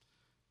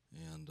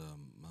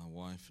and my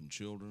wife and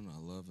children. I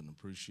love and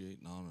appreciate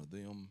and honor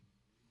them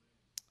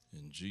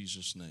in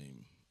Jesus'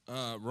 name.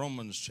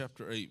 Romans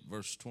chapter 8,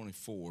 verse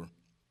 24.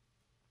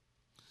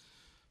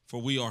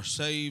 For we are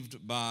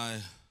saved by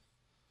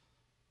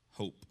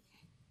hope.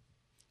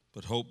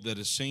 But hope that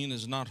is seen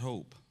is not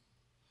hope.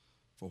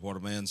 For what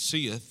a man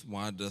seeth,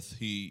 why doth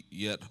he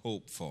yet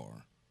hope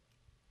for?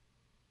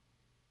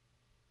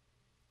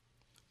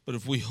 But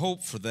if we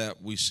hope for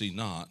that we see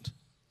not,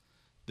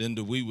 then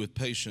do we with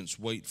patience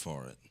wait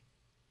for it.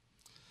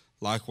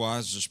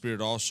 Likewise, the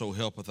Spirit also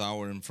helpeth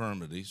our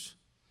infirmities,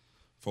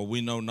 for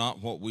we know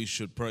not what we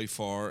should pray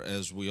for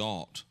as we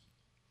ought.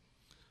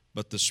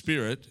 But the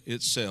Spirit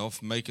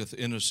itself maketh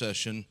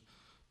intercession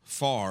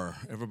for,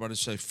 everybody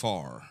say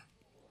for.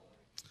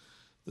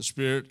 The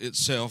Spirit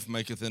itself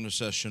maketh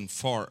intercession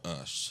for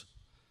us.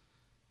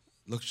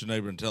 Look at your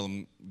neighbor and tell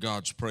him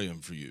God's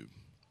praying for you.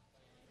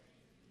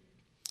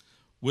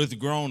 With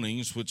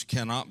groanings which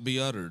cannot be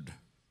uttered.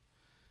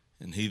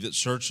 And he that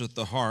searcheth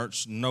the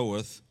hearts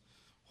knoweth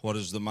what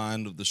is the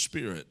mind of the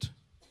Spirit.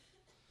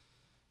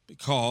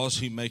 Because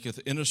he maketh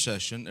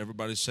intercession,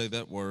 everybody say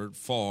that word,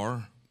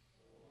 for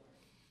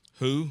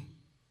who?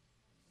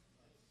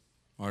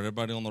 All right,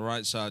 everybody on the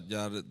right side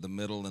got it. The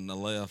middle and the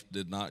left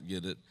did not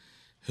get it.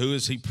 Who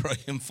is he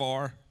praying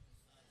for?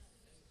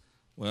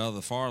 Well,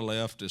 the far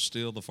left is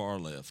still the far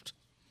left.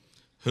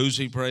 Who's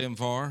he praying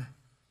for?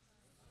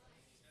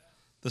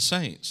 The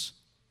saints.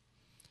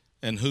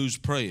 And who's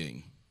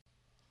praying?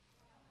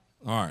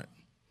 All right.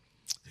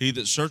 He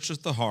that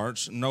searcheth the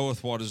hearts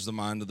knoweth what is the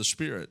mind of the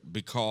Spirit,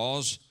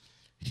 because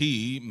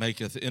he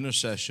maketh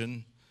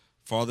intercession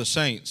for the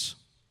saints,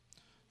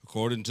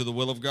 according to the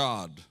will of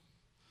God.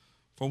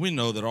 For we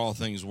know that all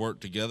things work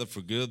together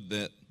for good,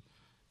 that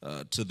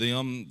to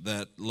them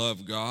that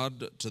love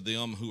God, to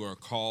them who are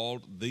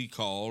called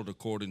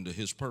according to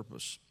his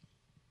purpose.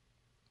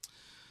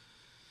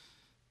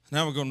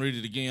 Now we're going to read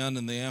it again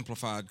in the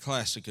Amplified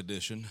Classic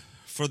Edition.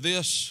 For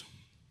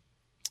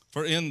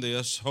in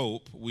this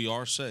hope we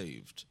are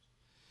saved.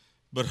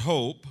 But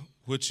hope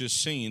which is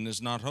seen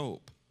is not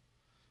hope.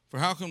 For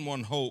how can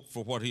one hope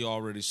for what he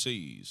already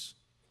sees?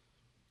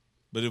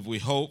 But if we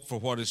hope for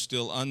what is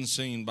still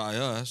unseen by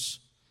us,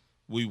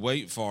 we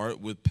wait for it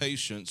with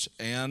patience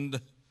and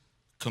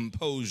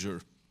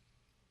composure.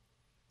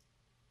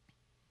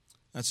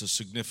 That's a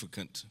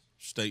significant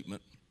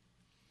statement.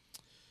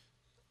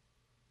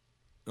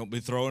 Don't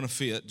be throwing a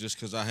fit just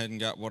because I hadn't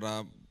got what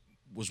I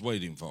was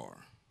waiting for.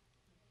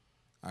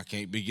 I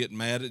can't be getting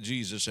mad at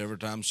Jesus every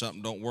time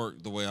something don't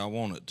work the way I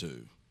want it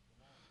to.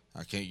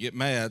 I can't get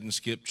mad and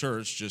skip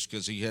church just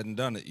because he hadn't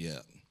done it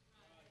yet.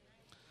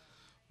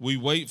 We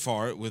wait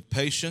for it with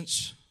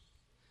patience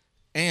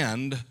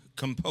and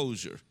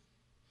composure.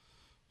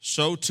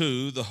 So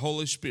too the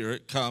Holy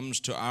Spirit comes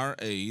to our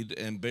aid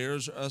and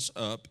bears us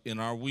up in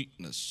our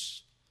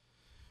weakness.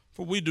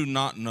 For we do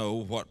not know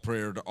what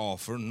prayer to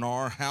offer,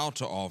 nor how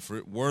to offer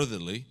it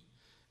worthily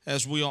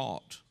as we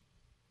ought.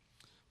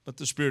 But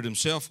the Spirit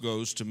himself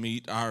goes to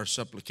meet our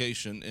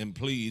supplication and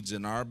pleads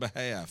in our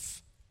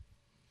behalf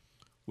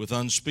with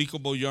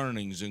unspeakable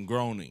yearnings and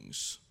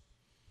groanings,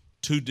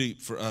 too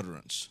deep for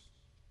utterance.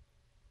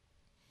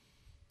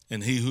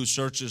 And he who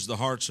searches the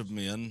hearts of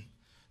men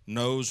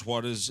knows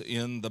what is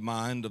in the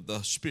mind of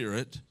the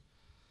Spirit,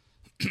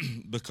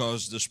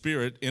 because the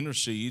Spirit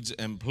intercedes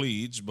and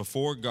pleads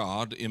before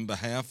God in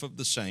behalf of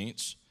the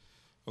saints,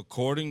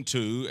 according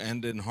to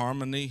and in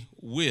harmony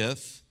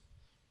with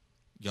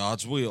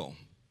God's will.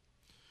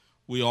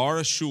 We are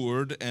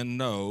assured and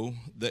know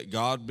that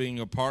God, being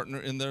a partner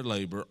in their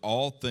labor,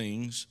 all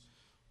things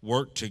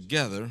work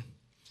together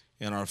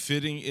and are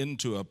fitting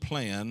into a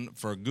plan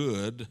for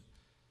good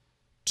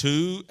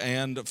to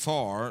and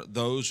for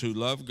those who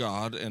love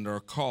God and are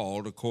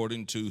called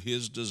according to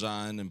his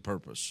design and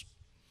purpose.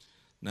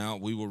 Now,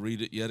 we will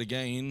read it yet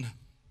again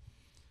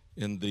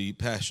in the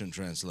Passion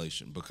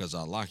Translation because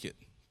I like it.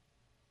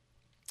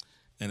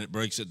 And it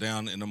breaks it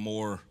down in a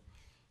more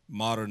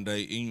modern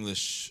day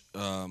English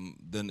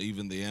than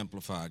even the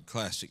Amplified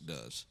Classic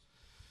does.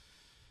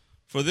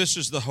 For this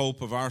is the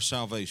hope of our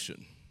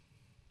salvation.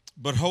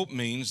 But hope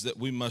means that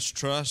we must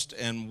trust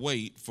and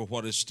wait for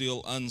what is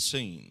still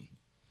unseen.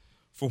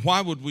 For why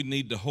would we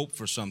need to hope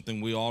for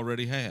something we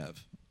already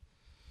have?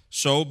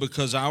 So,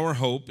 because our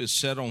hope is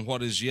set on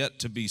what is yet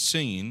to be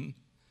seen,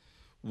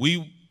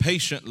 we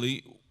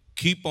patiently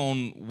keep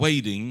on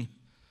waiting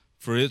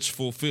for its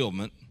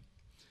fulfillment.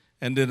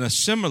 And in a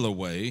similar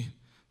way,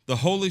 the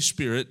Holy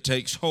Spirit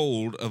takes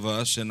hold of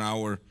us in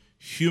our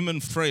human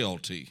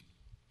frailty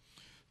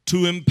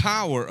to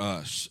empower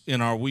us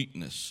in our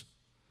weakness.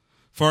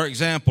 For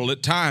example,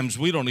 at times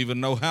we don't even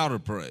know how to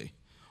pray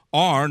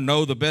or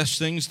know the best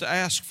things to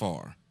ask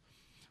for.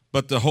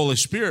 But the Holy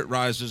Spirit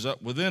rises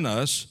up within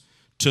us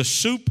to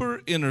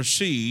super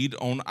intercede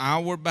on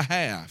our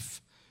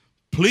behalf,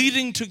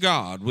 pleading to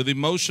God with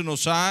emotional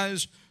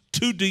sighs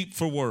too deep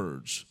for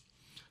words.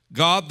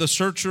 God, the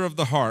searcher of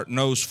the heart,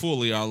 knows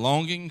fully our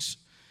longings,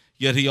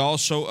 yet he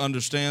also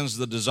understands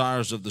the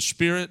desires of the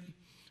Spirit,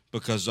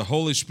 because the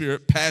Holy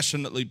Spirit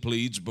passionately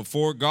pleads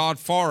before God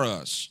for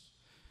us,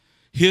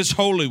 His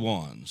holy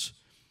ones,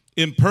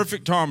 in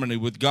perfect harmony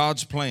with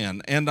God's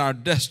plan and our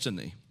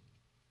destiny.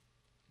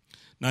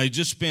 Now, he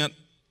just spent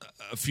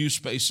a few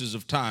spaces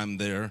of time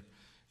there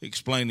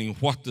explaining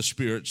what the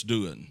Spirit's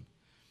doing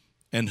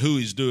and who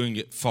He's doing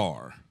it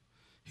for.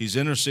 He's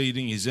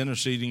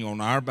interceding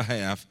on our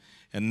behalf,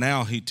 and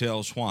now he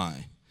tells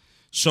why.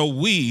 So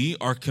we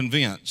are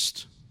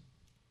convinced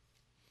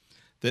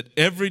that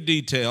every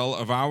detail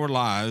of our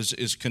lives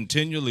is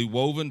continually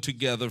woven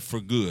together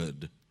for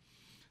good,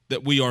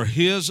 that we are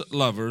His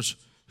lovers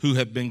who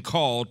have been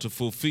called to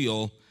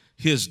fulfill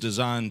His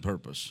design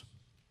purpose.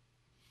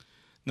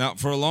 Now,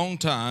 for a long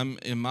time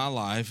in my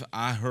life,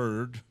 I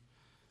heard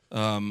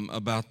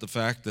about the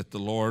fact that the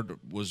Lord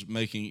was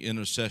making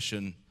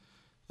intercession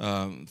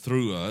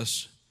through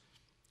us,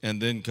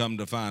 and then come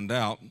to find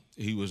out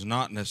He was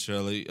not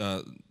necessarily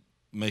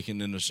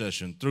making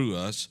intercession through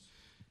us.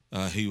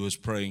 He was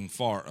praying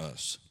for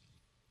us.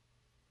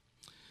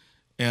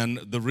 And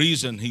the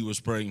reason He was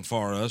praying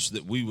for us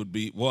that we would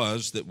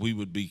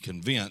be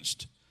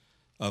convinced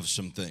of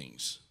some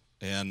things.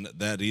 And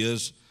that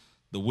is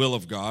the will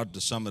of God,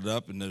 to sum it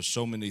up, and there's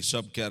so many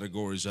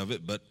subcategories of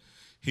it, but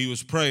He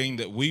was praying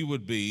that we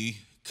would be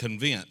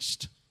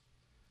convinced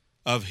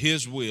of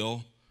His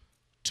will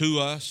to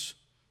us,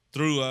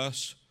 through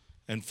us,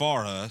 and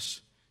for us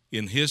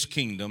in His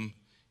kingdom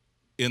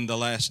in the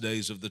last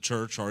days of the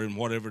church, or in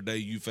whatever day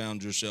you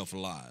found yourself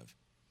alive.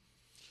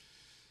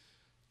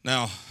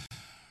 Now,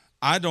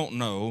 I don't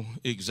know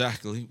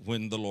exactly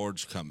when the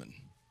Lord's coming.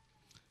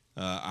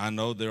 I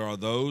know there are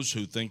those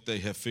who think they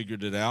have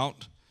figured it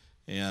out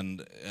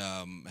and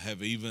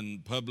have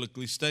even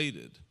publicly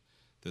stated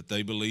that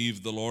they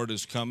believe the Lord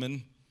is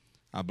coming.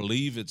 I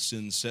believe it's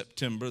in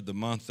September. The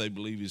month they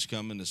believe He's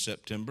coming is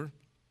September.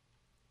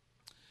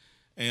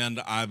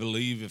 And I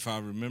believe, if I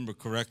remember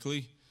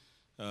correctly,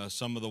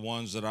 some of the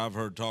ones that I've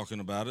heard talking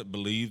about it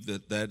believe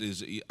that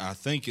is, I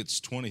think it's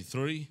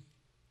 23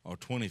 or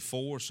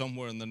 24,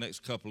 somewhere in the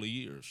next couple of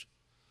years.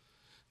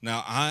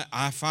 Now,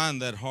 I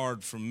find that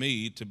hard for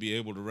me to be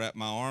able to wrap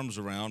my arms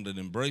around and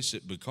embrace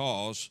it,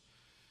 because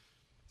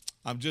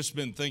I've just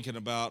been thinking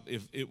about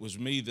if it was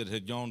me that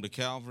had gone to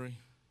Calvary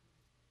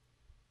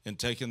and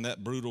taken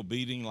that brutal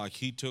beating like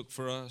He took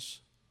for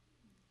us,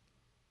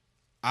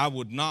 I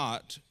would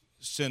not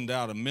send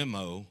out a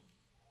memo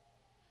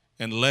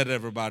and let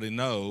everybody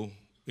know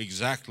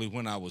exactly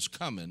when I was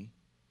coming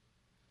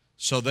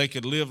so they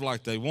could live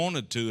like they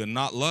wanted to and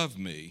not love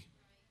me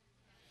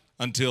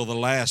until the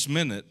last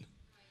minute,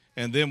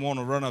 and then want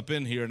to run up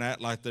in here and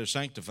act like they're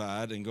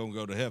sanctified and going to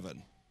go to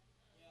heaven.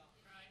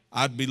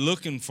 I'd be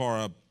looking for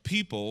a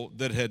people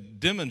that had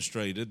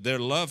demonstrated their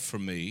love for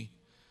me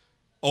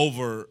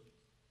over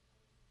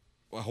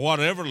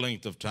whatever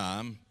length of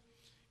time,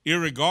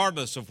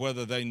 irregardless of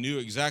whether they knew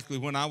exactly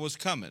when I was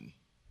coming.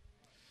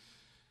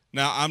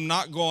 Now, I'm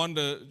not going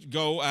to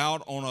go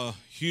out on a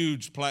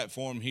huge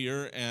platform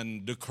here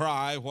and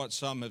decry what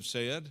some have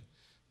said,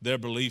 their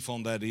belief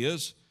on that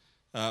is,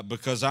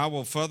 because I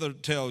will further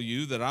tell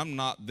you that I'm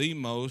not the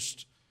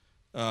most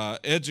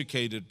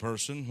educated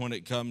person when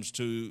it comes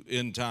to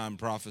end-time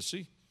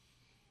prophecy.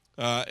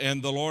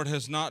 And the Lord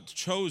has not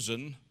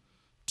chosen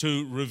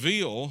to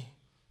reveal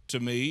to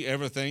me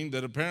everything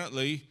that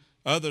apparently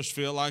others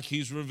feel like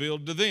He's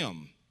revealed to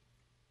them.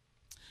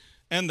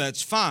 And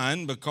that's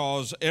fine,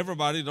 because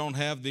everybody don't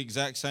have the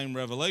exact same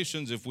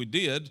revelations. If we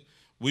did,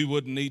 we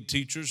wouldn't need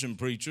teachers and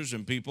preachers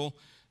and people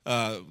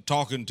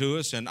talking to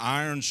us, and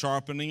iron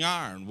sharpening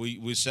iron.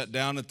 We sat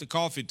down at the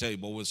coffee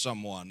table with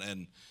someone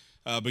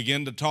and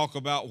begin to talk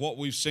about what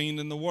we've seen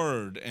in the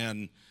Word.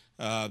 And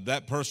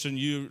that person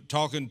you're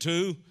talking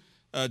to,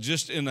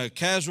 just in a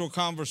casual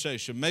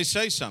conversation, may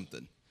say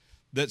something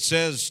that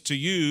says to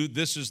you,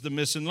 this is the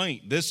missing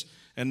link.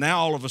 And now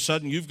all of a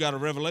sudden you've got a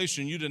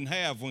revelation you didn't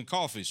have when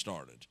coffee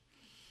started.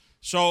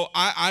 So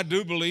I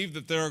do believe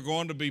that there are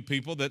going to be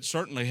people that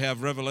certainly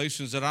have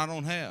revelations that I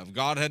don't have.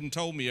 God hadn't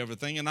told me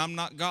everything, and I'm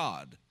not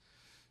God.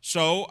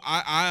 So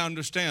I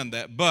understand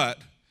that. But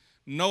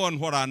knowing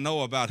what I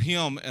know about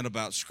Him and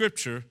about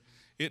Scripture,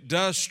 it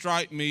does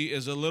strike me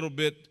as a little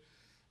bit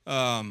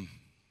off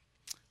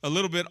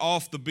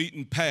the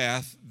beaten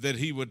path that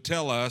He would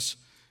tell us,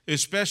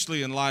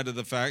 especially in light of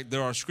the fact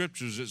there are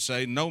Scriptures that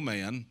say no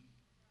man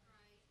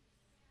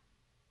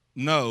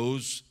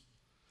knows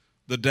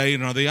the day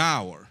nor the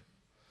hour.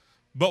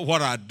 But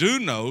what I do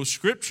know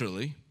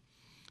scripturally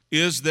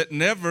is that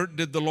never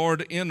did the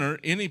Lord enter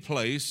any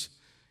place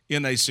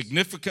in a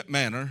significant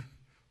manner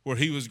where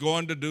He was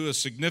going to do a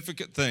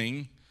significant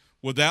thing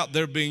without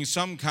there being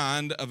some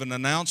kind of an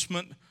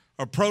announcement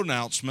or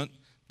pronouncement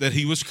that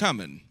He was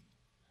coming.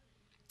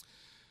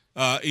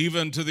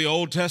 Even to the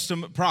Old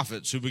Testament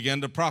prophets who began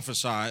to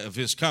prophesy of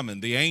His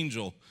coming, the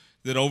angel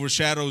that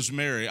overshadows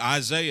Mary,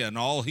 Isaiah and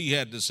all he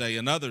had to say,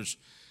 and others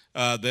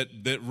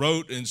that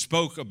wrote and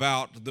spoke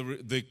about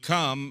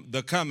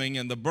the coming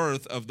and the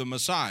birth of the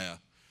Messiah.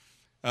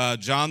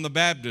 John the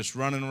Baptist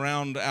running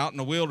around out in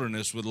the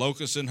wilderness with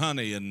locusts and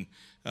honey and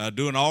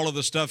doing all of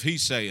the stuff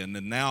he's saying.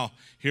 And now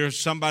here's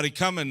somebody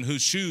coming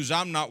whose shoes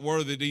I'm not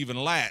worthy to even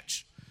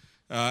latch.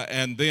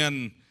 And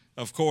then,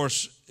 of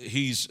course,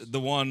 he's the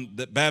one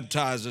that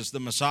baptizes the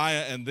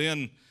Messiah. And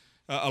then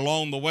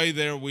along the way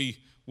there, we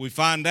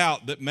find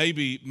out that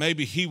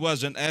maybe he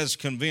wasn't as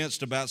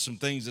convinced about some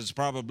things as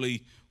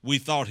probably we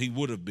thought he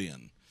would have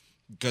been.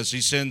 Because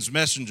he sends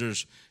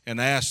messengers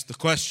and asks the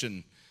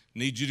question,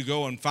 need you to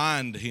go and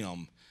find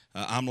him.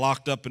 I'm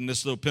locked up in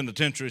this little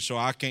penitentiary, so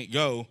I can't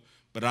go,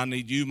 but I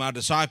need you, my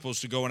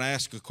disciples, to go and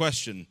ask a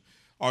question.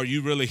 Are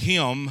you really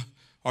him,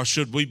 or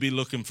should we be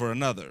looking for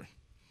another?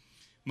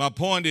 My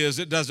point is,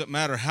 it doesn't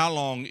matter how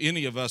long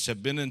any of us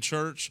have been in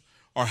church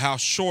or how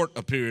short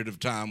a period of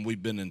time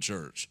we've been in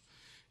church.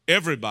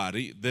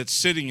 Everybody that's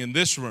sitting in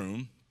this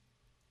room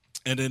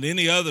and in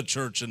any other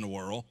church in the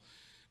world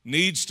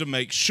needs to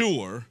make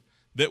sure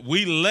that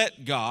we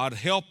let God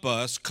help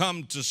us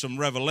come to some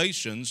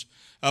revelations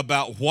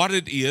about what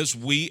it is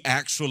we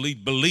actually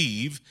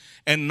believe,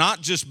 and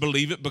not just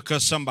believe it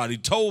because somebody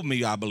told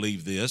me I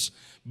believe this,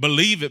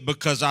 believe it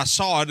because I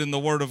saw it in the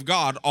Word of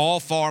God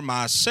all for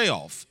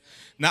myself.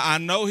 Now, I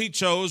know he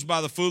chose by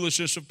the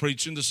foolishness of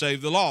preaching to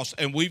save the lost,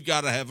 and we've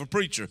got to have a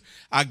preacher.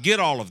 I get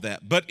all of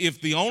that. But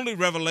if the only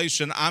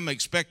revelation I'm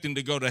expecting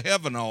to go to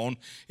heaven on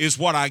is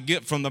what I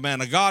get from the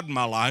man of God in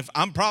my life,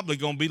 I'm probably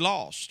going to be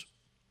lost.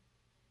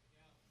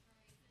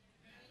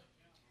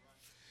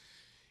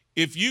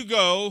 If you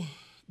go,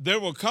 there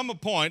will come a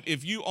point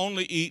if you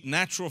only eat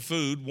natural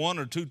food 1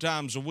 or 2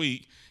 times a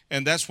week,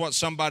 and that's what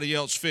somebody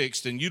else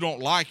fixed, and you don't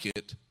like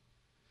it,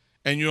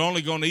 and you're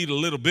only going to eat a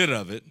little bit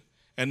of it,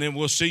 and then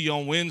we'll see you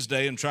on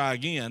Wednesday and try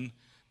again.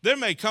 There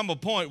may come a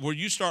point where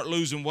you start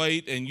losing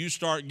weight and you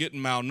start getting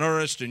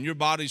malnourished and your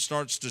body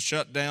starts to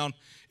shut down.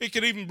 It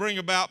could even bring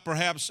about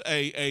perhaps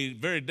a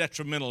very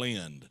detrimental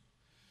end.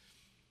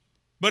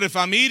 But if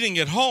I'm eating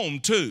at home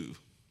too,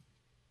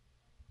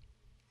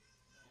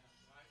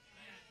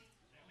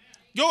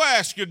 go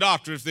ask your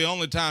doctor if the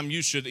only time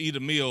you should eat a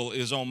meal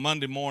is on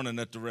Monday morning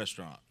at the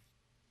restaurant.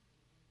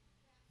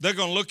 They're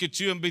going to look at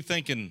you and be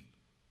thinking,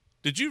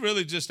 did you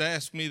really just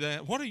ask me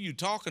that? What are you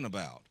talking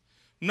about?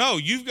 No,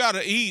 you've got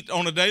to eat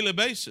on a daily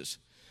basis.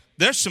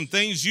 There's some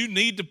things you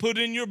need to put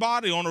in your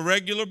body on a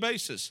regular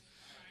basis.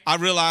 I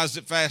realize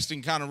that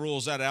fasting kind of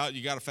rules that out.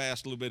 You got to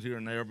fast a little bit here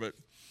and there, but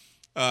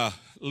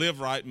live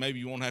right. Maybe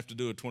you won't have to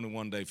do a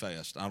 21-day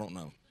fast. I don't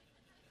know.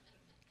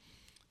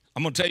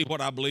 I'm going to tell you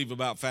what I believe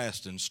about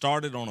fasting.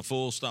 Start it on a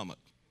full stomach.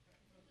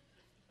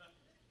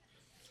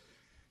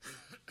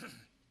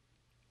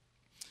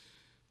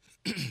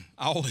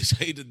 I always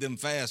hated them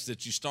fasts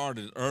that you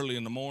started early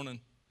in the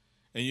morning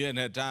and you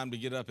hadn't had time to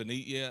get up and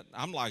eat yet.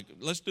 I'm like,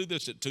 let's do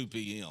this at 2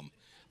 p.m.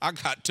 I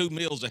got 2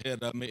 meals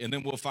ahead of me, and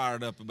then we'll fire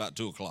it up about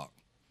 2 o'clock.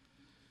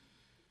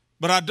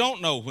 But I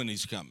don't know when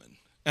he's coming.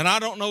 And I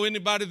don't know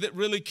anybody that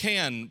really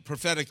can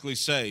prophetically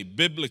say,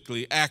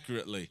 biblically,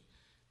 accurately,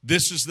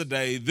 this is the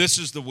day, this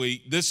is the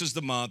week, this is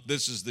the month,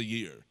 this is the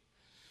year.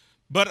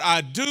 But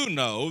I do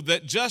know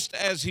that just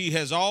as he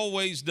has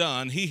always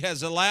done, he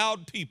has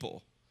allowed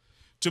people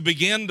to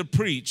begin to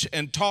preach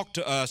and talk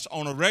to us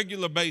on a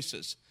regular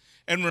basis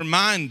and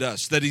remind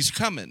us that he's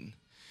coming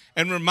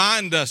and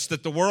remind us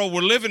that the world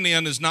we're living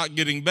in is not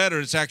getting better,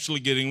 it's actually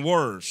getting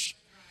worse.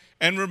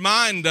 And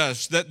remind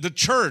us that the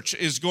church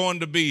is going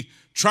to be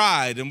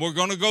tried and we're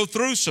going to go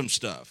through some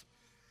stuff.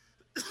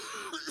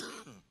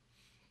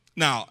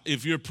 Now,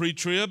 if you're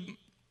pre-trib,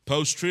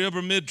 post-trib,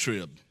 or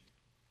mid-trib,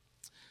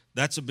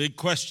 that's a big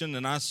question,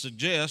 and I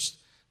suggest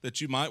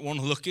that you might want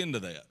to look into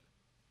that.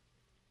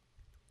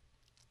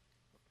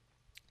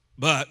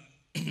 But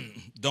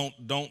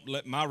don't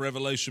let my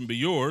revelation be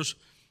yours,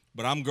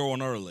 but I'm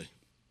going early.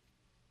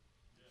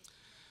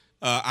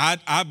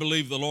 I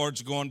believe the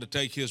Lord's going to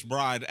take his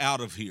bride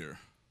out of here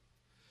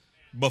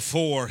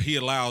before he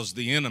allows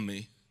the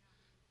enemy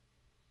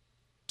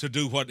to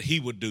do what he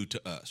would do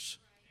to us.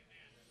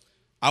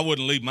 I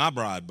wouldn't leave my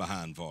bride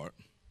behind for it.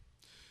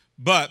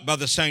 But by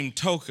the same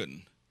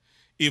token,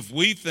 if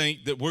we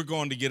think that we're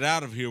going to get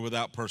out of here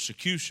without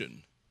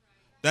persecution,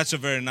 that's a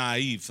very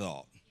naive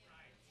thought.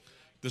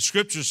 The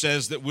scripture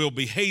says that we'll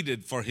be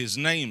hated for his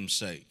name's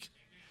sake.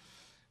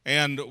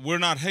 And we're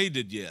not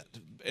hated yet.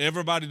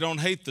 Everybody don't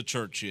hate the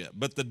church yet.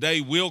 But the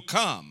day will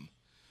come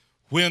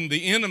when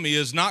the enemy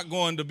is not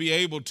going to be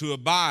able to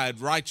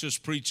abide righteous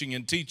preaching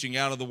and teaching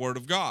out of the Word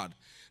of God.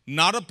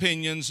 Not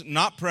opinions,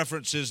 not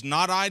preferences,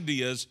 not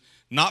ideas,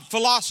 not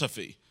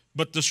philosophy,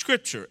 but the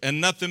Scripture and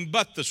nothing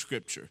but the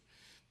Scripture.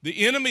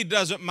 The enemy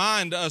doesn't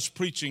mind us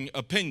preaching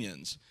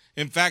opinions.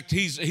 In fact,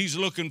 he's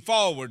looking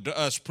forward to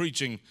us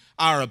preaching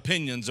our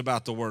opinions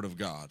about the Word of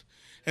God.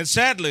 And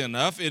sadly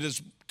enough, it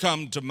has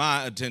come to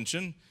my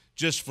attention,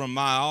 just from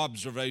my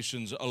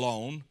observations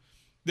alone,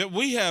 that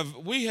we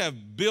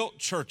have built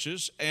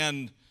churches,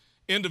 and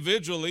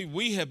individually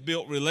we have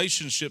built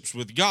relationships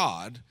with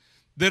God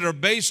that are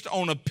based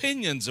on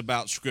opinions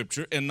about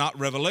Scripture and not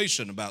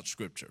revelation about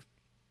Scripture.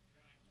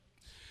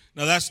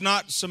 Now, that's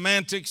not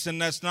semantics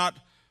and that's not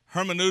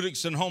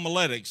hermeneutics and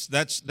homiletics.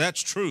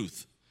 That's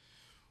truth.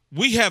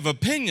 We have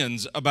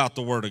opinions about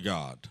the Word of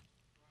God.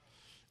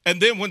 And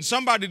then when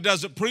somebody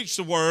doesn't preach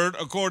the Word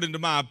according to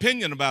my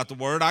opinion about the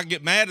Word, I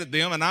get mad at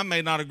them and I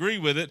may not agree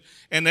with it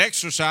and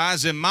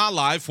exercise in my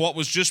life what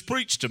was just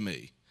preached to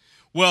me.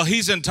 Well,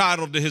 he's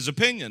entitled to his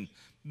opinion.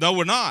 No,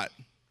 we're not.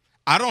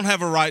 I don't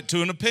have a right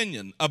to an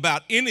opinion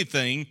about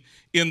anything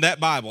in that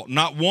Bible.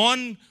 Not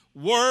one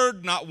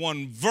word, not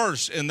one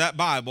verse in that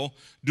Bible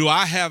do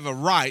I have a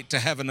right to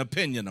have an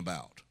opinion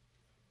about.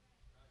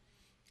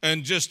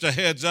 And just a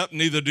heads up,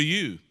 neither do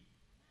you.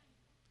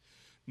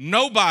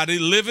 Nobody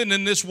living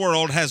in this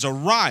world has a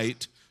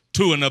right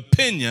to an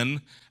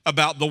opinion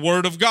about the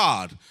Word of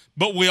God.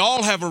 But we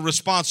all have a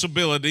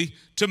responsibility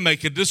to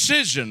make a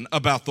decision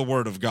about the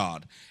Word of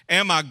God.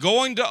 Am I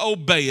going to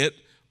obey it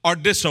or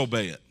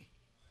disobey it?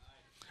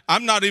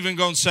 I'm not even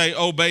going to say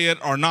obey it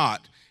or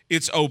not.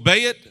 It's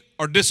obey it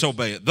or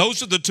disobey it.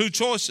 Those are the two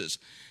choices.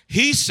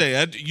 He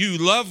said you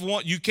love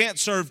one, you can't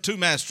serve two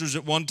masters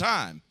at one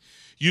time.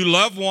 You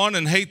love one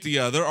and hate the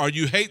other, or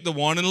you hate the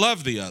one and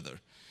love the other.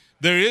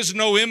 There is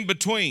no in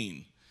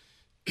between.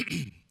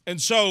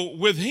 And so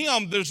with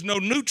him, there's no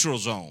neutral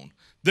zone.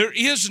 There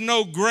is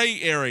no gray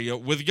area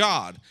with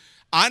God.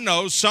 I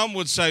know some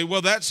would say,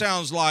 well, that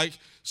sounds like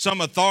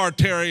some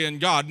authoritarian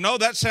God. No,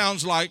 that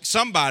sounds like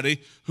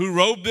somebody who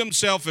robed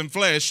themselves in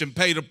flesh and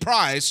paid a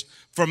price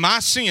for my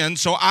sin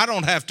so I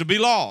don't have to be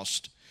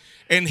lost.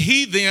 And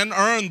he then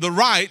earned the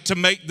right to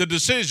make the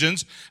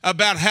decisions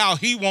about how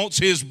he wants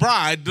his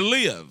bride to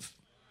live.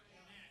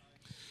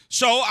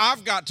 So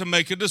I've got to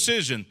make a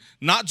decision,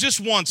 not just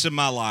once in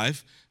my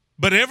life,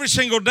 but every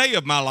single day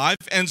of my life,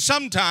 and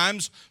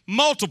sometimes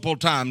multiple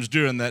times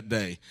during that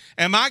day.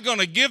 Am I going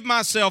to give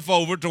myself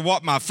over to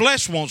what my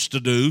flesh wants to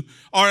do,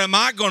 or am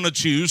I going to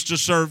choose to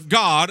serve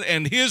God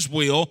and his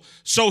will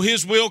so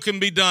his will can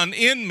be done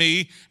in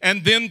me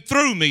and then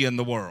through me in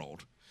the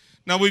world?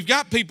 Now, we've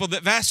got people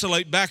that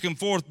vacillate back and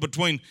forth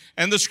between,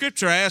 and the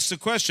scripture asks the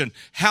question,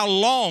 how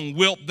long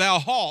wilt thou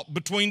halt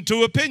between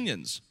two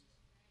opinions?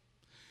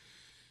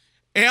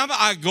 Am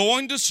I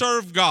going to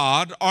serve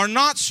God or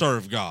not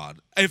serve God?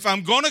 If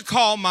I'm going to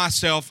call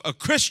myself a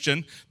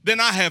Christian, then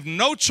I have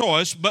no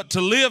choice but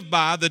to live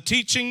by the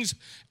teachings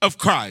of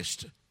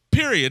Christ.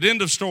 Period.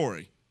 End of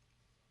story.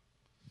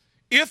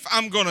 If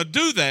I'm going to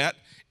do that,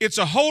 it's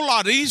a whole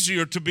lot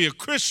easier to be a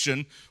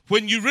Christian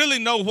when you really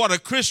know what a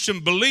Christian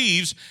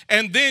believes,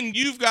 and then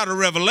you've got a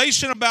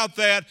revelation about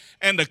that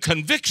and a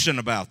conviction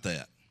about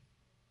that.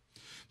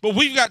 But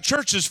we've got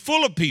churches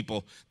full of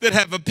people that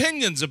have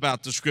opinions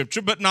about the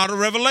scripture, but not a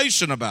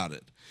revelation about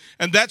it.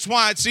 And that's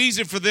why it's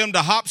easy for them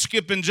to hop,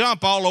 skip, and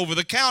jump all over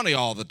the county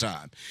all the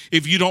time.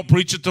 If you don't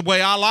preach it the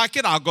way I like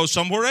it, I'll go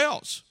somewhere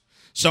else.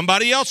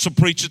 Somebody else will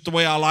preach it the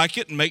way I like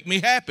it and make me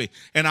happy.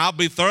 And I'll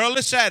be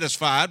thoroughly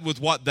satisfied with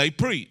what they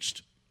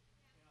preached.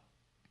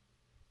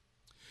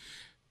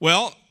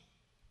 Well,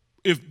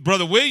 if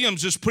Brother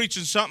Williams is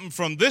preaching something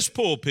from this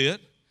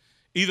pulpit,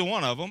 either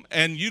one of them,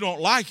 and you don't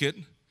like it,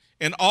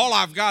 and all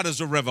I've got is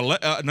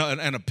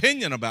an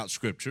opinion about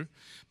Scripture,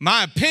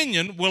 my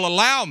opinion will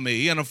allow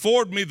me and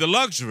afford me the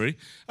luxury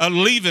of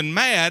leaving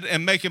mad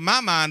and making my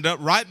mind up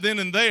right then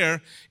and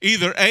there.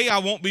 Either A, I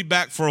won't be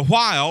back for a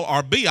while,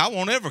 or B, I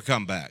won't ever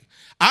come back.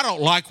 I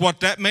don't like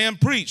what that man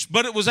preached,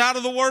 but it was out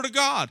of the Word of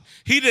God.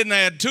 He didn't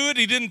add to it.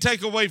 He didn't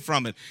take away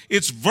from it.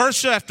 It's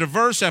verse after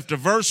verse after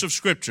verse of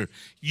Scripture.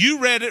 You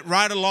read it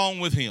right along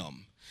with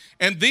him.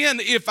 And then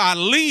if I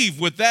leave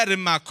with that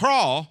in my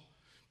craw,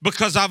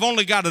 because I've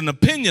only got an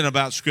opinion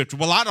about Scripture,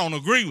 well, I don't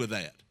agree with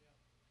that.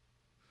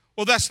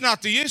 Well, that's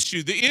not the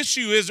issue. The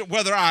issue isn't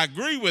whether I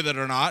agree with it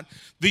or not.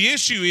 The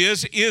issue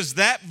is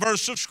that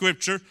verse of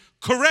Scripture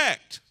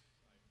correct?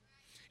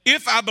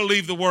 If I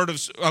believe the Word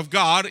of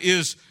God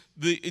is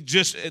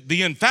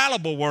the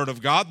infallible Word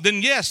of God,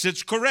 then yes,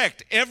 it's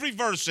correct. Every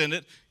verse in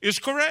it is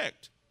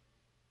correct.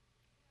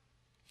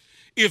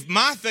 If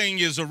my thing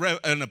is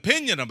an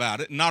opinion about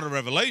it, not a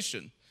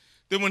revelation,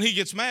 then when he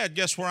gets mad,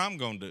 guess what I'm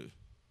going to do?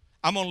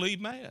 I'm going to leave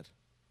mad.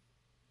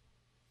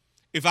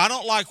 If I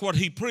don't like what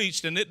he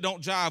preached and it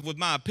don't jive with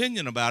my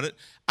opinion about it,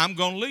 I'm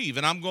going to leave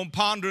and I'm going to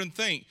ponder and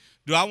think,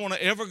 do I want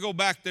to ever go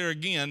back there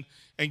again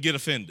and get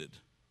offended?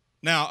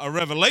 Now, a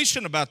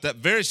revelation about that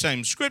very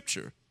same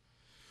scripture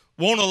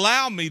won't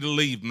allow me to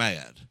leave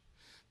mad.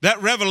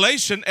 That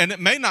revelation, and it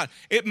may not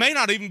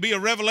even be a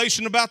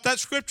revelation about that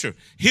scripture.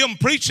 Him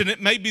preaching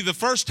it may be the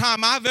first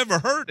time I've ever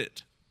heard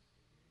it.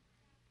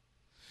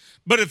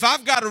 But if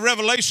I've got a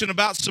revelation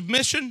about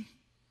submission,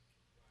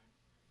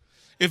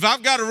 if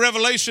I've got a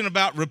revelation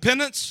about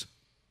repentance,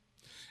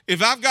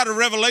 if I've got a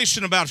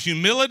revelation about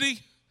humility,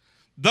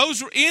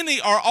 any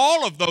or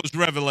all of those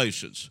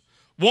revelations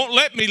won't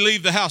let me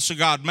leave the house of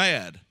God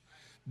mad.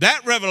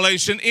 That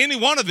revelation, any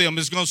one of them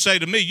is going to say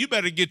to me, you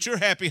better get your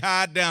happy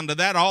hide down to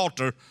that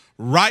altar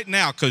right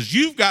now, because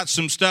you've got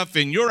some stuff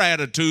in your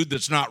attitude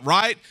that's not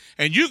right,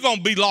 and you're going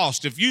to be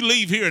lost. If you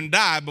leave here and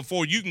die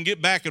before you can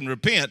get back and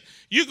repent,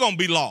 you're going to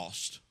be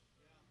lost.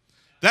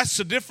 That's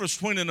the difference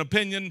between an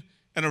opinion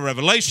and a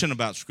revelation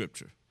about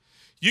Scripture.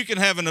 You can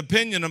have an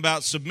opinion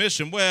about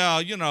submission.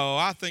 Well,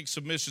 I think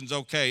submission's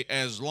okay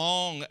as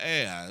long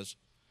as,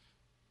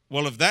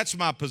 well, if that's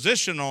my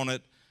position on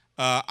it,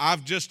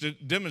 I've just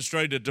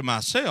demonstrated to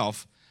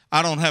myself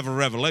I don't have a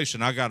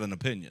revelation. I got an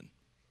opinion.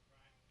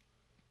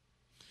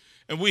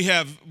 And we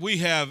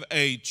have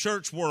a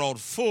church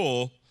world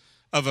full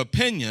of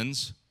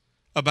opinions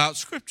about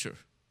Scripture.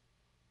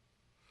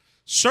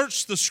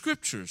 Search the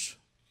Scriptures,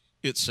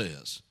 it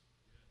says.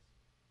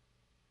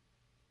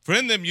 For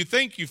in them you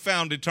think you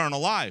found eternal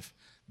life.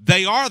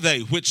 They are they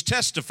which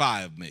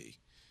testify of me.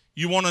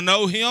 You want to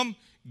know him?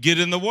 Get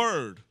in the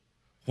Word.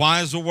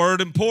 Why is the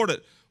Word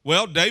important?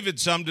 Well, David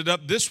summed it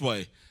up this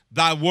way.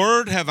 Thy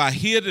word have I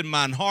hid in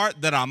mine heart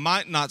that I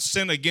might not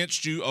sin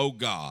against you, O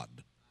God.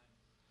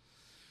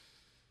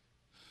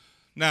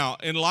 Now,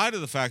 in light of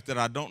the fact that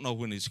I don't know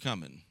when he's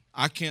coming,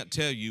 I can't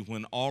tell you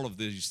when all of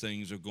these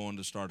things are going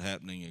to start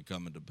happening and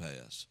coming to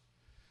pass.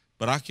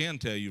 But I can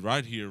tell you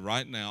right here,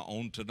 right now,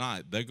 on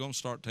tonight, they're going to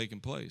start taking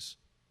place.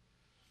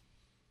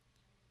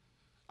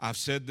 I've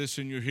said this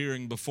in your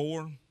hearing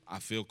before. I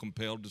feel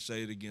compelled to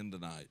say it again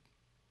tonight.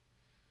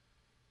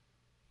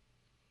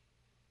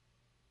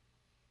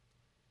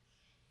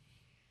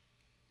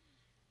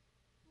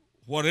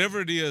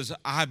 Whatever it is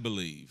I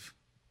believe,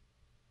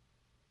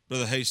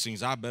 Brother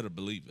Hastings, I better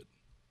believe it.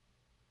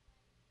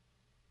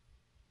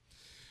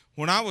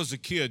 When I was a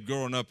kid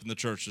growing up in the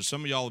church, and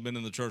some of y'all have been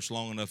in the church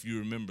long enough, you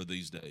remember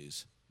these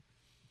days.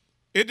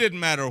 It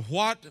didn't matter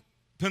what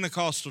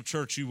Pentecostal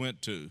church you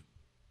went to,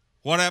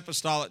 what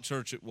apostolic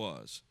church it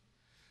was.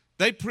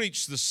 They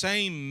preached the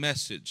same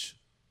message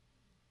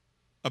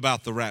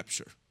about the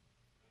rapture.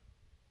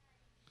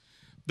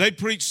 They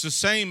preached the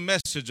same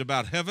message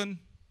about heaven.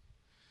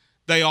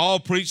 They all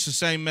preached the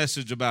same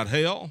message about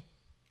hell.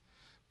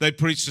 They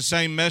preached the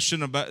same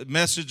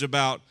message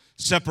about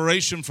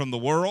separation from the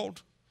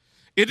world.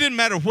 It didn't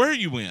matter where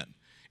you went.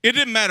 It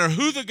didn't matter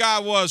who the guy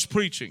was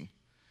preaching.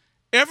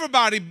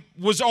 Everybody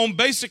was on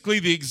basically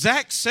the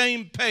exact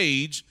same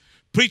page,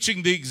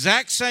 preaching the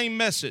exact same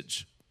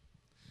message.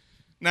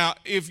 Now,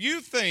 if we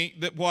think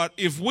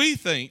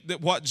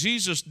that what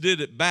Jesus did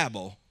at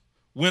Babel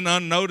went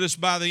unnoticed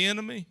by the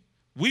enemy,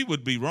 we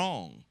would be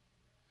wrong.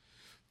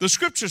 The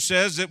scripture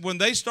says that when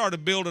they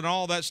started building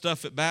all that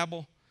stuff at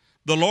Babel,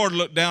 the Lord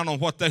looked down on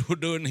what they were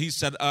doing and he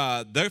said,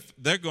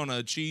 they're going to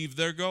achieve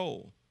their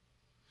goal.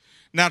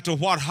 Now, to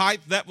what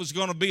height that was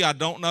going to be, I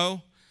don't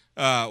know.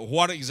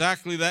 What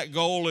exactly that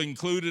goal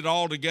included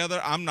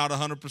altogether, I'm not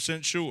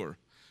 100% sure.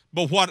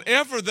 But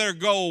whatever their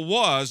goal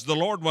was, the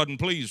Lord wasn't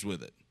pleased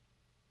with it.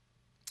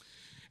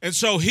 And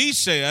so he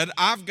said,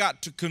 I've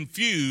got to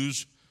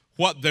confuse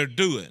what they're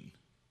doing.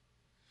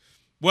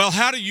 Well,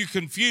 how do you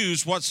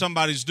confuse what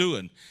somebody's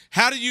doing?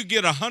 How do you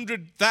get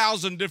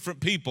 100,000 different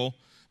people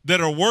that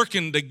are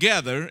working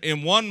together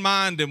in one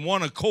mind and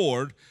one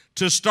accord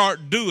to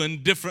start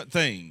doing different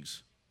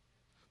things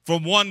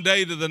from one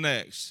day to the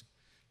next?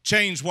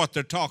 Change what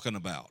they're talking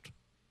about.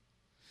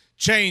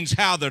 Change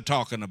how they're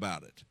talking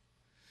about it.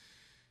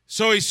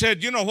 So he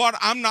said, you know what?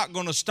 I'm not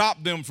going to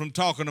stop them from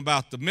talking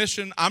about the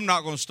mission. I'm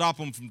not going to stop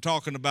them from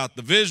talking about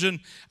the vision.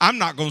 I'm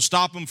not going to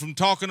stop them from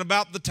talking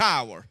about the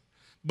tower.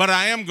 But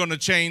I am going to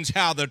change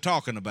how they're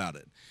talking about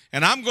it.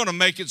 And I'm going to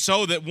make it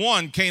so that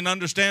one can't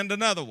understand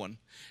another one.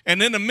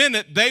 And in a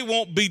minute, they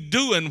won't be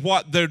doing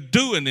what they're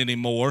doing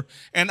anymore.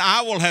 And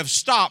I will have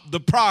stopped the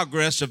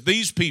progress of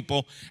these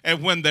people.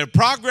 And when their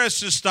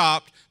progress is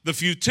stopped, the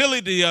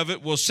futility of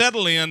it will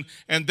settle in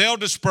and they'll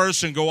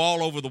disperse and go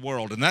all over the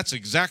world. And that's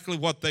exactly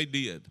what they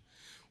did.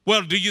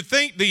 Well, do you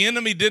think the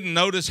enemy didn't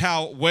notice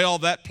how well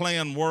that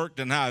plan worked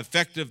and how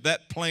effective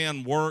that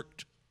plan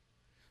worked?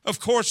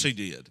 Of course he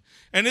did.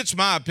 And it's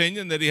my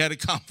opinion that he had a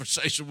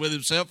conversation with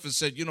himself and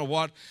said, you know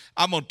what,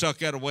 I'm going to tuck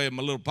that away in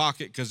my little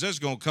pocket because there's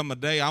going to come a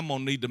day I'm going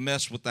to need to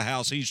mess with the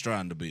house he's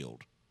trying to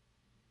build.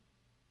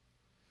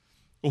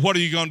 Well, what are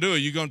you going to do? Are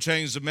you going to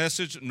change the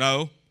message?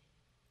 No.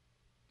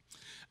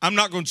 I'm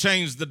not going to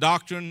change the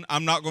doctrine.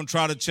 I'm not going to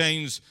try to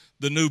change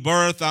the new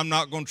birth. I'm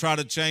not going to try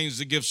to change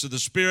the gifts of the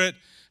Spirit.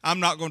 I'm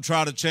not going to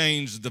try to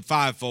change the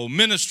fivefold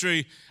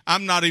ministry.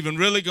 I'm not even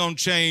really going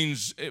to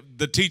change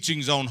the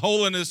teachings on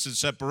holiness and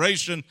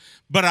separation,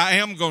 but I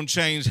am going to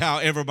change how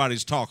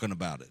everybody's talking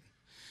about it.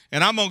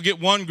 And I'm going to get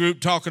one group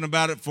talking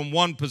about it from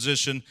one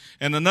position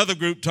and another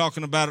group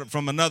talking about it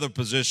from another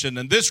position.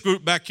 And this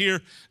group back here,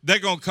 they're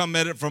going to come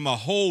at it from a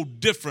whole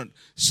different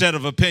set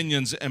of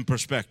opinions and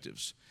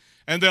perspectives.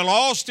 And they'll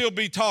all still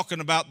be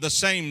talking about the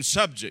same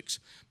subjects,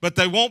 but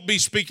they won't be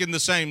speaking the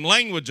same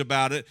language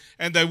about it,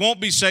 and they won't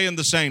be saying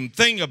the same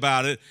thing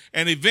about it,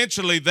 and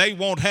eventually they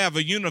won't have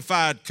a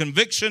unified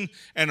conviction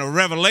and a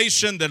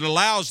revelation that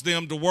allows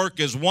them to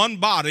work as one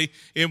body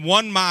in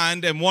one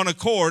mind and one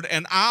accord,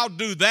 and I'll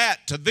do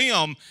that to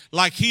them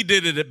like he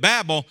did it at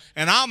Babel,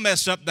 and I'll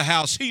mess up the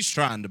house he's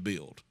trying to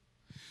build.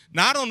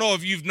 Now, I don't know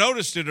if you've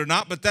noticed it or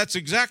not, but that's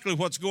exactly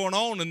what's going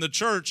on in the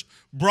church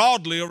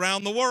broadly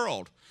around the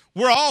world.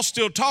 We're all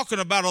still talking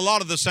about a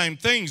lot of the same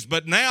things,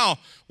 but now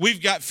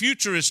we've got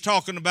futurists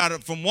talking about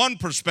it from one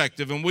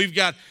perspective, and we've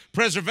got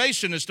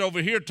preservationists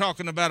over here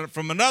talking about it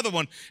from another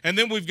one, and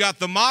then we've got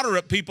the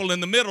moderate people in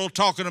the middle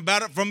talking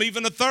about it from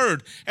even a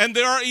third. And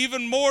there are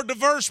even more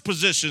diverse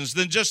positions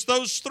than just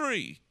those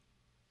three.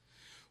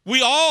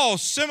 We all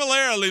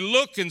similarly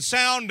look and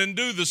sound and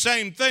do the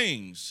same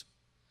things,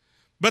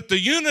 but the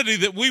unity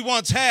that we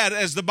once had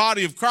as the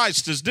body of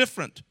Christ is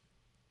different.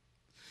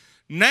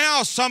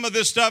 Now some of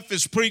this stuff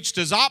is preached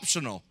as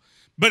optional,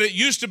 but it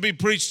used to be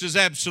preached as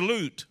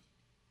absolute.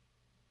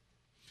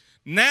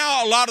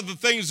 Now a lot of the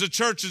things the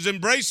church is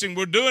embracing,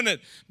 we're doing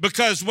it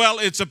because, well,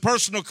 it's a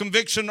personal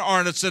conviction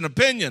or it's an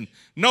opinion.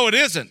 No, it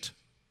isn't.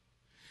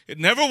 It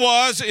never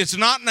was, it's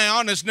not now,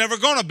 and it's never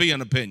going to be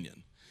an opinion.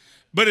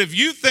 But if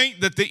you think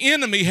that the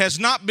enemy has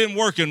not been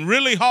working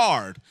really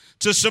hard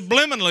to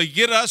subliminally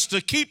get us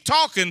to keep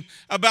talking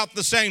about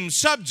the same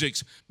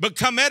subjects, but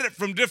come at it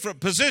from different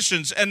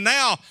positions, and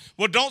now,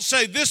 well, don't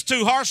say this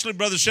too harshly,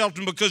 Brother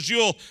Shelton, because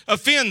you'll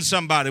offend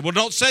somebody. Well,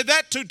 don't say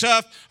that too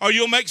tough, or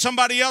you'll make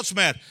somebody else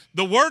mad.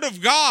 The Word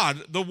of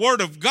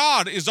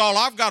God is all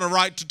I've got a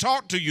right to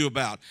talk to you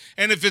about.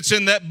 And if it's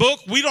in that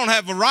book, we don't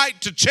have a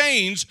right to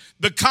change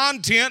the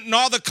content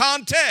nor the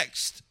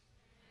context.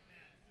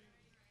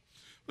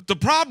 But the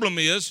problem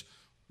is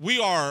we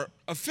are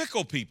a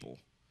fickle people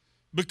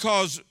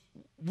because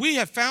we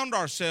have found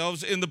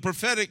ourselves in the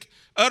prophetic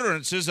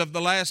utterances of the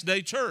last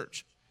day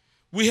church.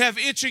 We have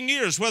itching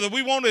ears, whether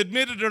we want to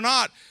admit it or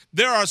not.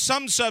 There are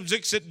some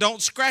subjects that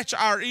don't scratch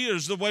our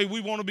ears the way we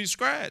want to be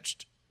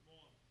scratched.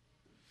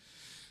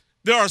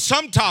 There are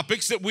some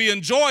topics that we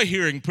enjoy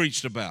hearing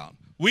preached about.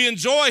 We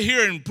enjoy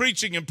hearing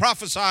preaching and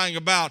prophesying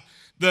about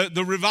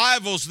the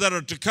revivals that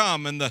are to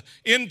come and the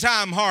end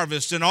time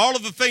harvest and all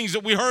of the things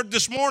that we heard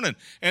this morning.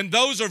 And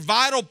those are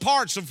vital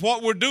parts of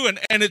what we're doing,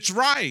 and it's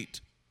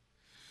right.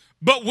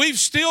 But we've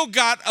still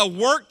got a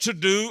work to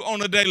do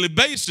on a daily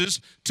basis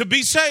to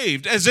be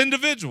saved as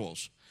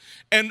individuals.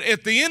 And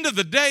at the end of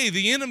the day,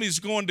 the enemy's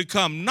going to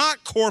come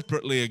not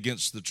corporately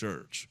against the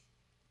church.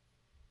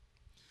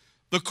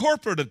 The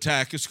corporate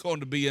attack is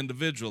going to be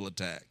individual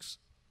attacks.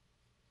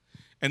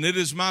 And it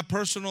is my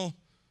personal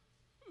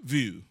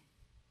view,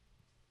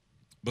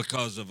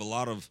 because of a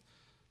lot of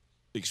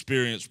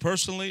experience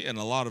personally and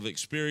a lot of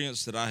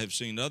experience that I have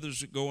seen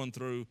others going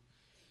through.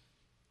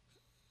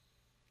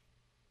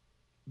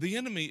 The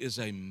enemy is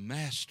a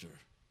master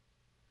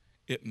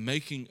at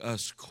making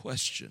us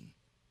question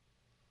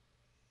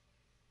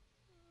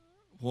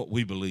what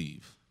we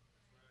believe.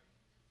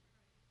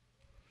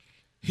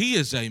 He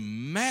is a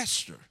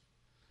master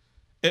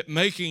at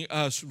making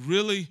us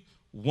really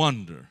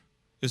wonder,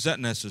 is that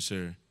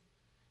necessary?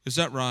 Is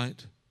that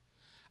right?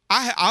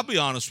 I'll be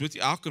honest with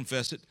you, I'll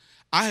confess it.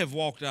 I have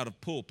walked out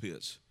of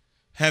pulpits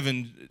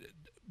having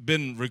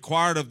been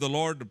required of the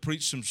Lord to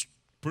preach some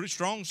pretty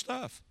strong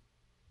stuff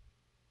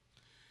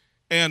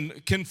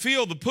and can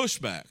feel the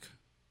pushback.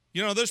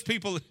 You know, there's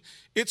people,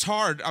 it's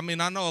hard. I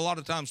mean, I know a lot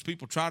of times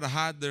people try to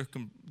hide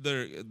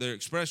their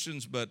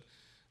expressions, but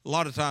a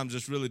lot of times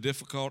it's really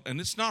difficult.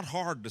 And it's not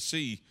hard to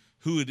see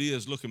who it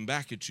is looking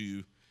back at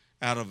you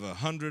out of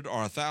 100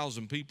 or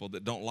 1,000 people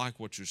that don't like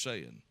what you're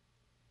saying.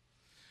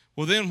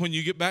 Well, then when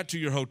you get back to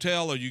your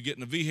hotel or you get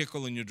in a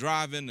vehicle and you're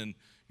driving and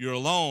you're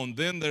alone,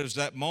 then there's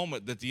that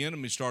moment that the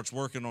enemy starts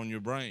working on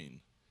your brain.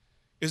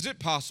 Is it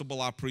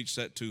possible I preached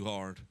that too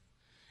hard?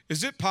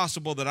 Is it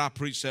possible that I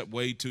preached that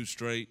way too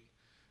straight?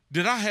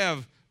 Did I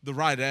have the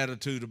right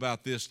attitude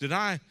about this? Did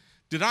I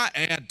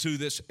add to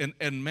this?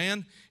 And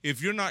man,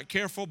 if you're not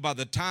careful, by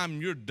the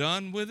time you're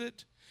done with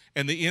it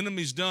and the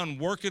enemy's done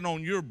working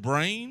on your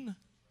brain,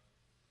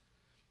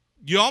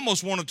 you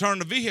almost want to turn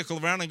the vehicle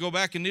around and go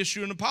back and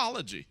issue an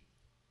apology.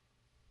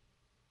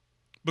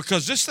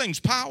 Because this thing's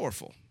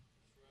powerful.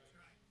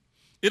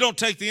 It don't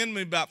take the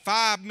enemy about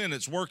 5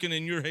 minutes working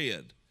in your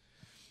head.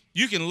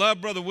 You can love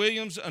Brother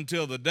Williams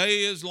until the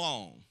day is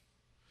long.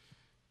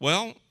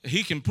 Well,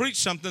 he can preach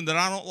something that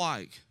I don't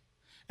like.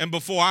 And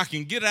before I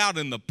can get out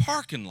in the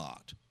parking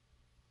lot,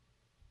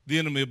 the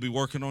enemy will be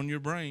working on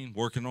your brain,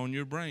 working on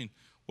your brain.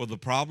 Well, the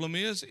problem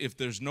is, if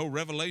there's no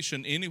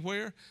revelation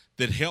anywhere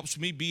that helps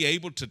me be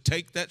able to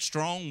take that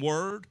strong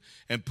word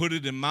and put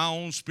it in my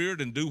own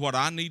spirit and do what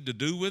I need to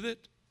do with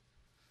it,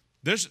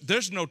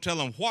 there's no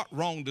telling what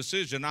wrong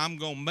decision I'm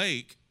going to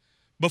make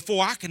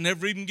before I can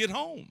never even get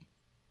home.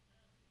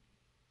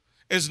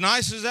 As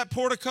nice as that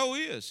portico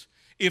is,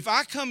 if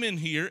I come in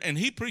here and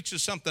he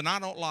preaches something I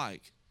don't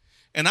like,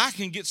 and I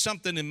can get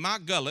something in my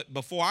gullet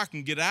before I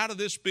can get out of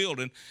this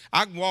building,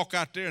 I can walk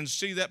out there and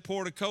see that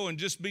portico and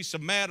just be so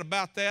mad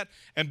about that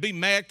and be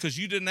mad because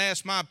you didn't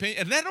ask my opinion.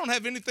 And that don't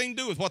have anything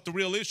to do with what the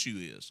real issue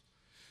is.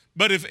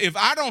 But if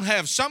I don't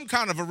have some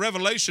kind of a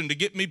revelation to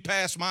get me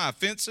past my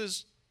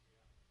offenses,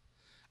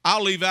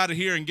 I'll leave out of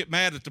here and get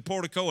mad at the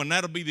portico, and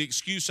that'll be the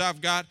excuse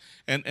I've got,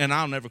 and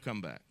I'll never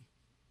come back.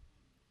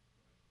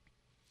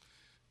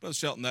 Brother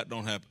Shelton, that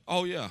don't happen.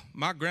 Oh, yeah,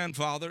 my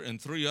grandfather and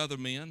 3 other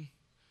men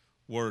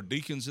were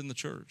deacons in the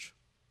church.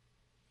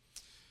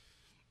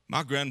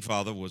 My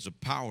grandfather was a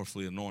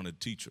powerfully anointed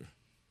teacher.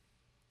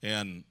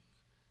 And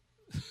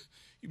you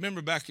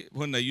remember back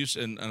when they used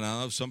to, and I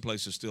know some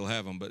places still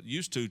have them, but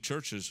used to,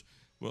 churches,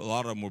 well, a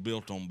lot of them were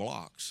built on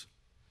blocks.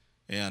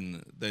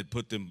 And they'd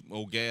put them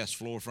old gas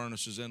floor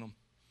furnaces in them.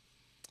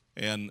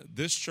 And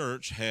this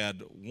church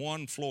had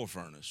one floor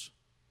furnace.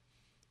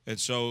 And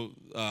so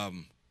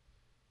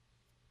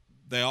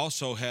they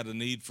also had a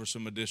need for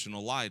some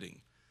additional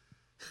lighting.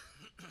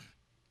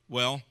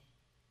 Well,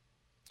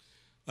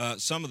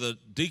 some of the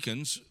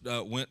deacons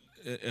went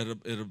at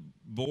a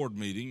board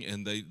meeting,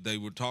 and they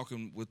were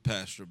talking with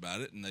pastor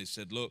about it, and they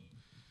said, look,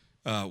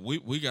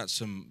 we got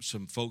some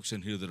folks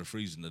in here that are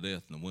freezing to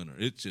death in the winter.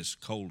 It's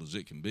just cold as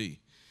it can be.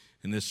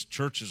 And this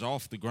church is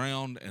off the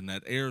ground, and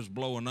that air's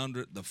blowing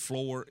under it. The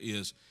floor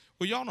is,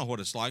 well, y'all know what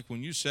it's like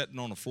when you're sitting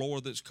on a floor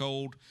that's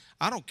cold.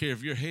 I don't care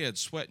if your head's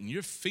sweating,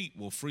 your feet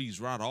will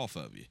freeze right off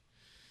of you.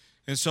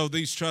 And so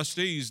these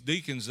trustees,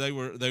 deacons, they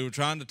were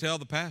trying to tell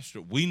the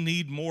pastor, we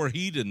need more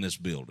heat in this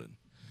building.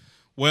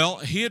 Well,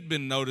 he had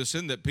been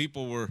noticing that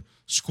people were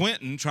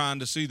squinting trying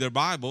to see their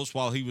Bibles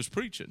while he was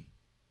preaching.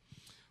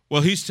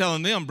 Well, he's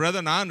telling them,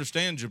 brethren, I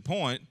understand your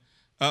point,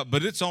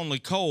 but it's only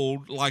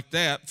cold like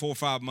that 4 or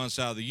 5 months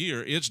out of the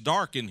year. It's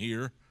dark in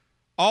here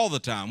all the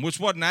time, which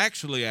wasn't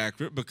actually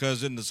accurate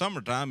because in the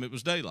summertime it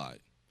was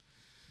daylight.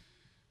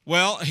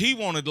 Well, he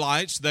wanted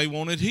lights, they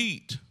wanted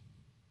heat.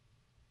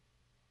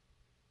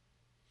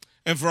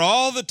 And for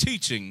all the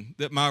teaching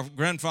that my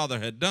grandfather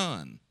had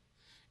done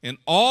and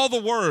all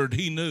the word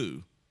he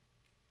knew,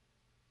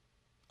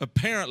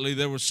 apparently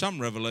there were some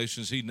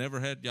revelations he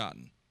never had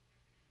gotten.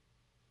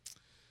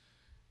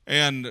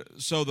 And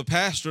so the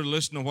pastor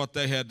listened to what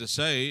they had to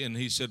say, and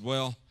he said,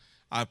 well,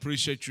 I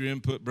appreciate your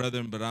input,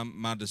 brethren, but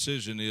my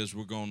decision is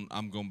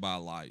I'm going to buy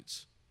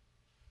lights.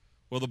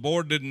 Well, the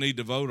board didn't need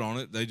to vote on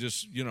it. They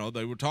just,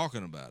 they were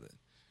talking about it.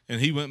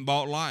 And he went and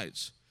bought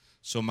lights.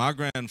 So my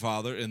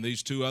grandfather and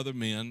these two other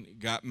men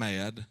got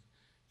mad,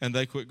 and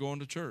they quit going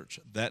to church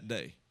that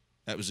day.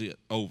 That was it.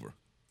 Over.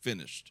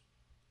 Finished.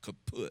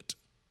 Kaput.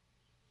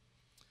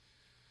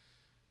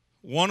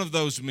 One of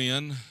those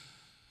men,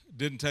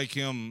 didn't take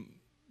him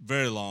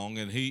very long,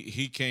 and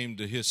he came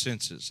to his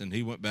senses, and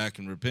he went back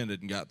and repented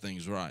and got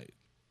things right.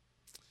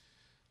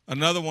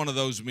 Another one of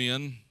those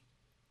men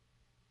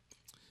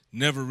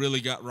never really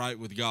got right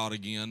with God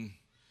again,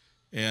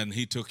 and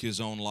he took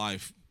his own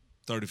life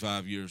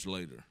 35 years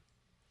later.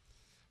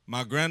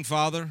 My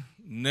grandfather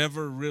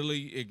never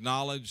really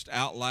acknowledged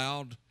out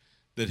loud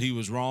that he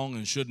was wrong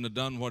and shouldn't have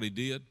done what he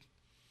did.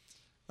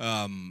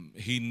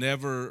 He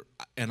never,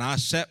 and I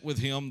sat with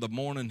him the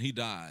morning he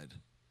died.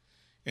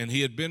 And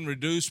he had been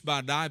reduced by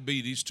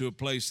diabetes to a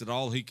place that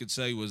all he could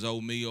say was, oh,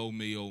 me, oh,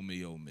 me, oh,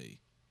 me, oh, me.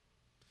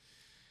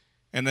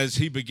 And as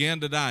he began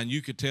to die, and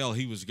you could tell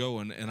he was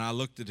going, and I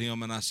looked at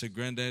him and I said,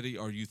 Granddaddy,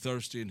 are you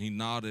thirsty? And he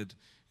nodded,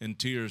 and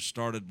tears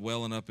started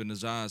welling up in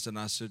his eyes. And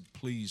I said,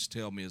 please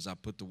tell me, as I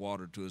put the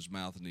water to his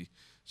mouth and he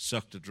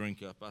sucked a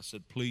drink up. I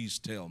said, please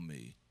tell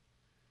me.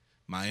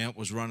 My aunt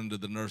was running to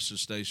the nurse's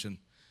station.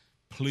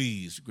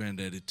 Please,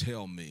 Granddaddy,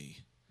 tell me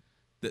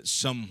that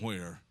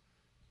somewhere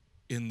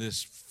in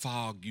this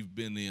fog you've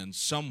been in,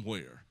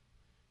 somewhere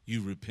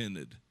you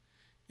repented.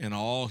 And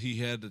all he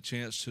had the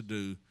chance to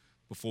do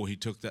before he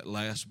took that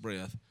last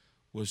breath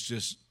was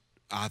just,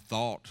 I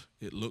thought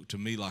it looked to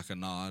me like a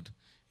nod,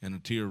 and a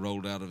tear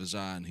rolled out of his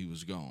eye, and he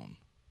was gone.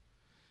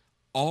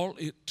 All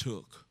it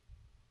took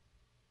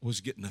was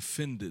getting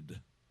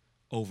offended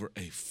over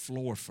a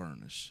floor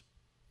furnace.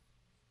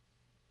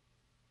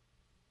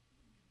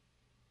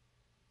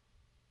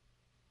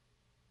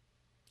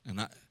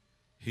 And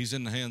he's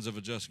in the hands of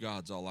a just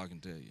God, is all I can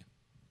tell you.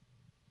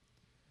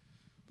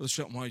 Brother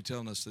Shelton, why are you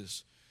telling us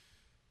this?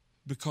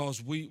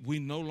 Because we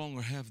no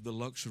longer have the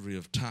luxury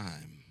of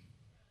time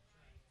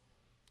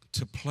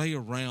to play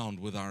around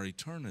with our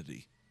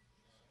eternity.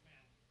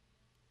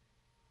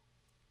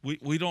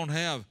 We don't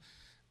have,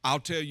 I'll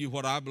tell you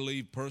what I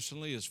believe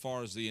personally as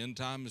far as the end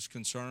time is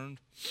concerned.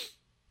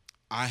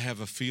 I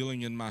have a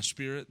feeling in my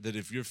spirit that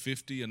if you're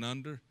 50 and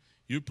under,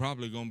 you're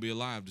probably going to be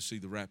alive to see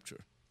the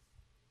rapture.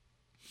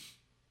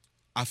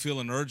 I feel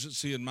an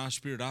urgency in my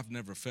spirit I've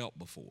never felt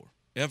before,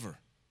 ever.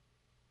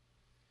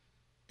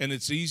 And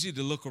it's easy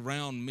to look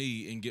around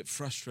me and get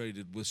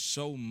frustrated with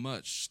so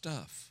much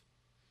stuff.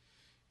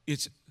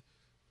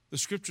 The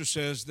scripture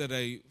says that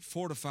a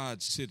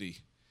fortified city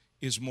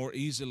is more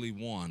easily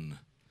won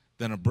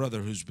than a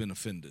brother who's been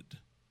offended.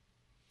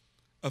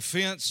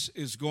 Offense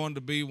is going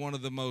to be one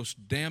of the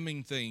most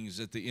damning things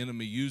that the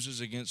enemy uses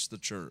against the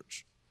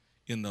church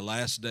in the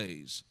last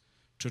days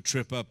to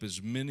trip up as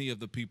many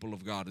of the people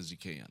of God as he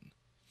can.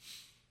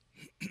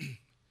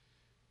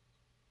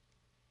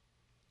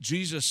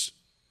 Jesus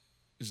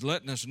is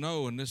letting us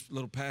know in this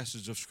little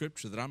passage of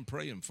Scripture that I'm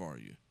praying for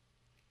you.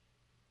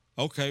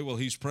 Okay, well,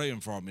 he's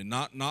praying for me.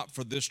 Not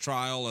for this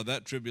trial or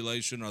that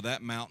tribulation or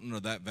that mountain or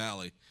that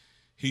valley.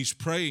 He's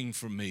praying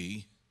for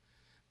me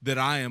that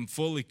I am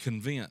fully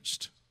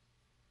convinced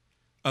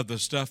of the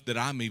stuff that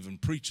I'm even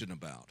preaching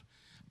about.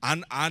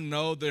 I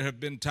know there have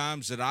been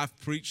times that I've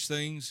preached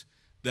things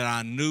that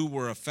I knew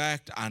were a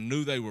fact. I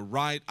knew they were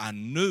right. I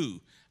knew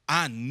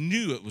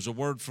it was a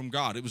word from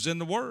God. It was in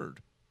the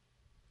Word.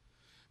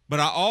 But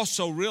I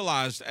also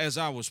realized as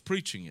I was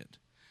preaching it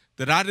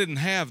that I didn't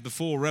have the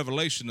full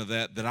revelation of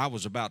that I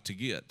was about to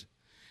get.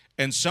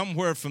 And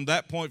somewhere from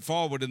that point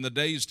forward in the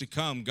days to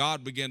come,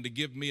 God began to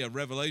give me a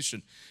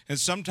revelation. And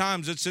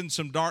sometimes it's in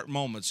some dark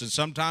moments, and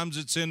sometimes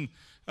it's in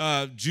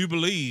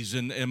jubilees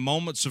and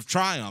moments of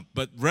triumph.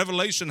 But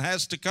revelation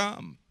has to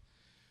come.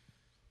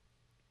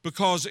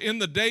 Because in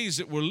the days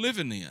that we're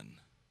living in,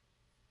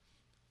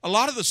 a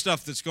lot of the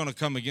stuff that's going to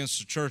come against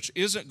the church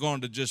isn't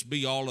going to just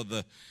be all of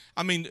the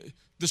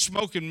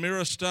smoke and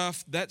mirror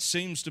stuff. That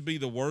seems to be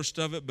the worst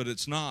of it, but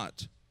it's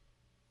not.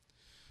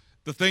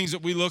 The things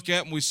that we look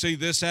at and we see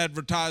this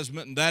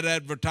advertisement and that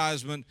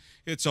advertisement,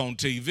 it's on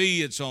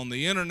TV, it's on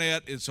the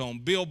internet, it's on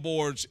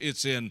billboards,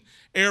 it's in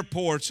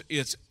airports,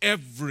 it's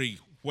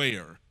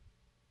everywhere.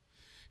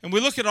 And we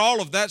look at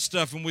all of that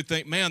stuff and we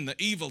think, man,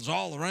 the evil's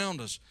all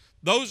around us.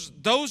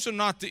 Those are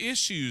not the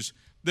issues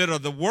that are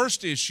the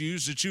worst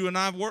issues that you and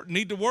I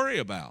need to worry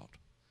about.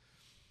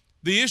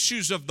 The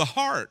issues of the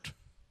heart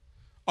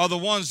are the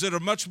ones that are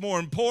much more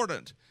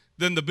important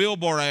than the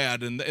billboard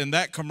ad and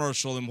that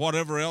commercial and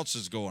whatever else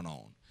is going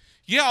on.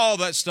 Yeah, all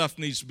that stuff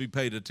needs to be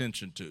paid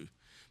attention to.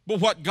 But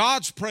what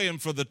God's praying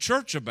for the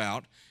church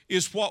about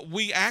is what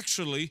we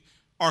actually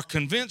are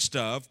convinced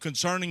of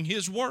concerning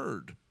His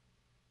Word.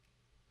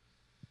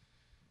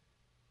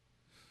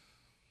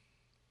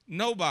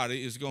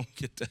 Nobody is going to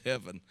get to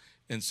heaven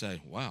and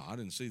say, wow, I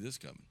didn't see this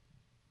coming.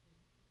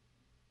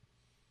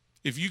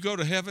 If you go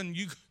to heaven,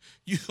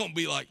 you're going to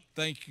be like,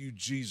 thank you,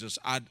 Jesus.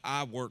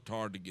 I worked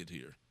hard to get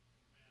here.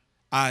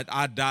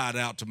 I died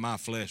out to my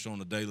flesh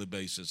on a daily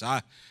basis.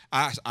 I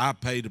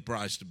paid the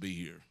price to be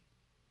here.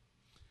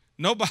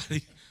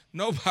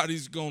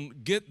 Nobody's going to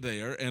get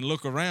there and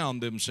look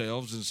around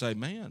themselves and say,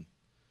 man,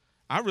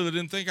 I really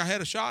didn't think I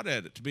had a shot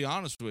at it, to be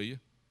honest with you.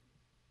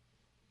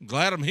 I'm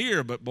glad I'm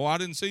here, but boy, I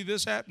didn't see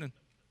this happening.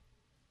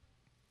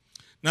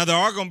 Now, there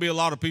are going to be a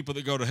lot of people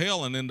that go to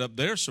hell and end up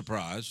there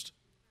surprised.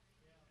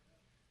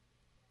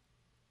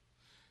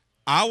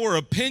 Our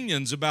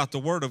opinions about the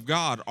Word of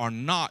God are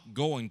not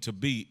going to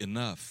be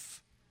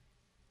enough.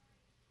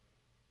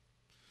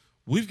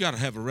 We've got to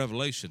have a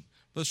revelation.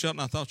 Brother Shelton,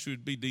 I thought you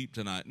would be deep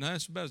tonight. No,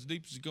 that's about as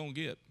deep as it's going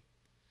to get.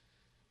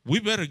 We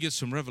better get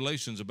some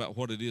revelations about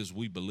what it is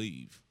we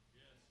believe.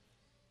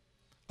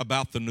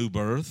 About the new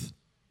birth.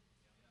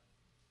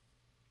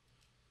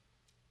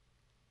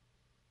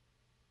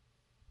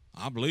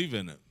 I believe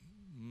in it.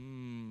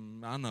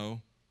 I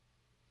know.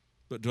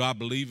 But do I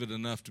believe it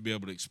enough to be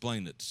able to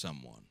explain it to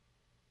someone?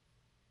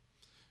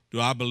 Do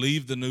I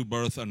believe the new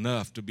birth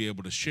enough to be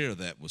able to share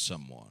that with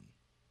someone?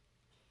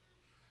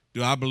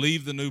 Do I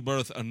believe the new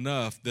birth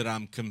enough that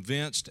I'm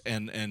convinced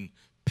and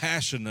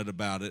passionate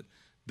about it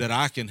that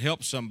I can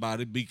help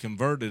somebody be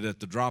converted at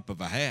the drop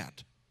of a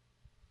hat?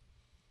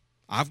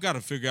 I've got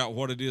to figure out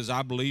what it is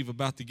I believe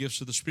about the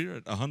gifts of the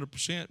Spirit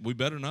 100%. We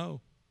better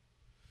know.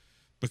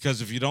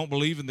 Because if you don't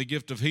believe in the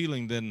gift of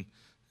healing, then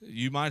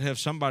you might have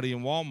somebody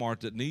in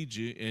Walmart that needs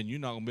you, and you're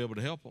not going to be able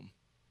to help them.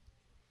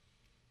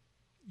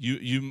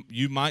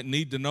 You might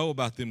need to know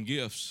about them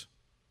gifts.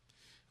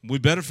 We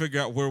better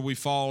figure out where we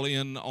fall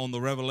in on the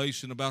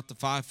revelation about the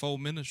fivefold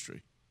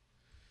ministry.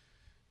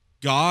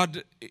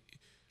 God,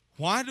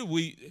 why do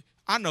we,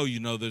 I know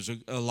you know there's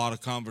a lot of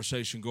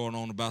conversation going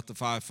on about the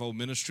fivefold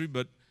ministry,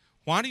 but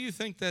why do you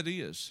think that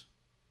is?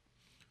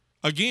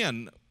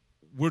 Again,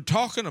 we're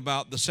talking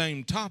about the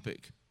same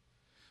topic,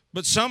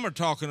 but some are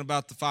talking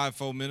about the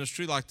fivefold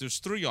ministry like there's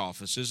 3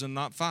 offices and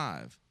not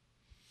 5.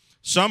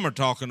 Some are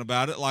talking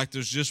about it like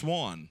there's just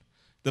one.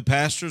 The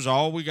pastor's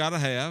all we got to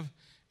have,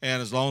 and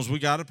as long as we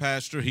got a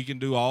pastor, he can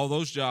do all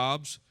those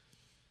jobs.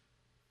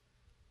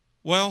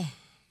 Well,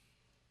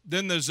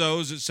 then there's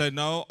those that say,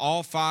 no,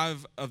 all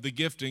 5 of the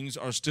giftings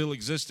are still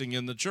existing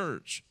in the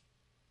church.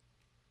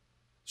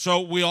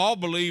 So we all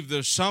believe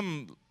there's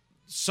some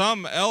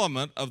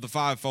element of the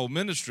fivefold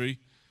ministry,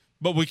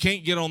 but we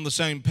can't get on the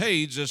same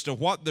page as to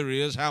what there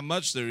is, how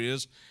much there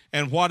is,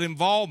 and what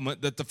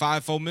involvement that the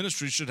fivefold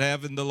ministry should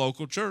have in the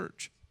local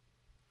church.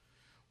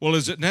 Well,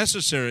 is it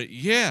necessary?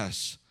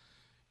 Yes.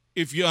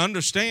 If you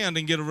understand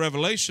and get a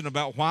revelation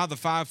about why the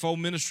fivefold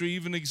ministry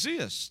even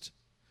exists.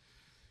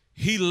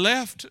 He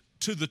left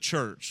to the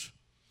church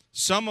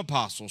some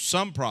apostles,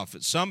 some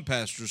prophets, some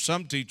pastors,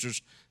 some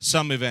teachers,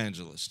 some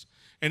evangelists.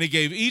 And he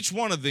gave each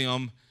one of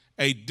them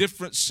a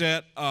different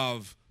set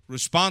of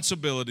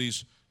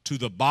responsibilities to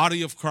the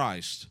body of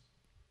Christ.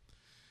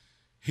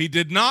 He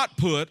did not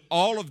put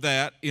all of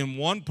that in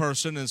one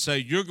person and say,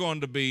 you're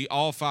going to be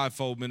all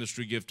fivefold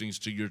ministry giftings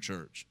to your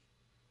church.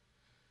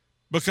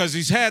 Because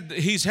he's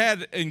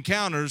had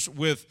encounters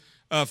with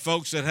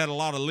folks that had a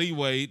lot of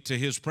leeway to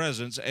his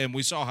presence, and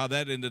we saw how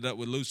that ended up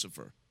with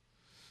Lucifer.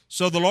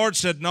 So the Lord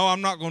said, no,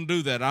 I'm not going to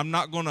do that. I'm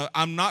not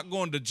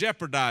going to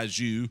jeopardize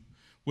you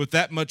with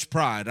that much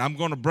pride. I'm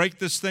going to break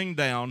this thing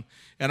down,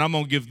 and I'm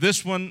going to give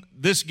this one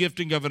this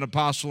gifting of an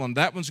apostle, and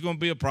that one's going to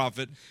be a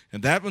prophet,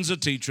 and that one's a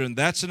teacher, and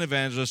that's an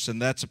evangelist,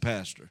 and that's a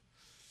pastor.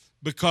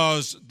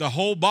 because the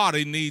whole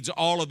body needs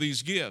all of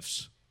these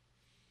gifts.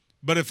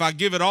 But if I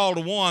give it all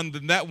to one,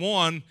 then that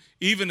one,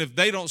 even if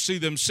they don't see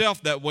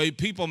themselves that way,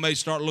 people may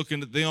start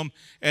looking at them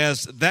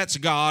as that's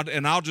God,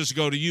 and I'll just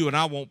go to you and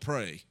I won't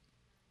pray.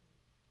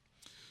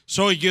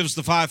 So he gives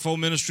the fivefold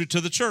ministry to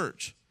the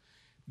church.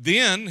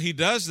 Then he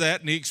does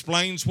that and he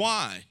explains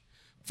why.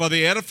 For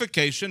the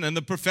edification and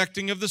the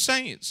perfecting of the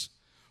saints.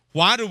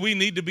 Why do we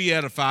need to be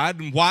edified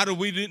and why do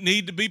we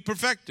need to be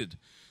perfected?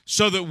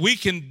 So that we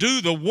can do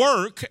the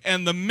work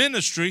and the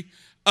ministry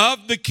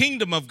of the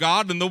kingdom of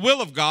God and the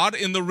will of God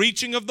in the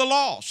reaching of the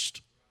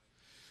lost.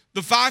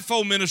 The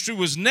fivefold ministry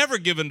was never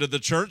given to the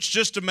church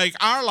just to make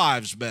our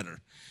lives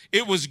better.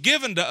 It was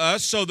given to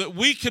us so that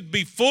we could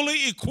be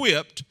fully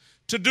equipped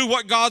to do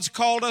what God's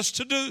called us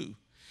to do.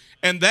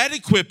 And that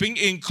equipping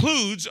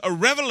includes a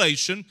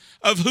revelation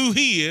of who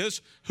he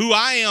is, who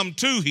I am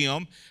to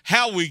him,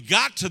 how we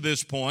got to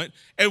this point,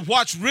 and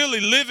what's really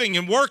living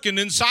and working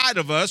inside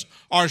of us,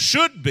 or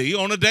should be,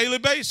 on a daily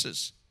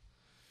basis.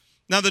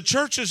 Now the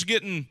church is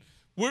getting,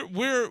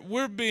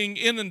 we're being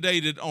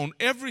inundated on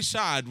every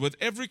side with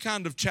every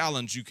kind of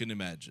challenge you can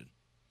imagine.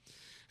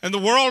 And the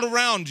world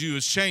around you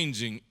is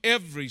changing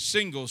every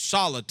single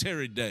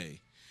solitary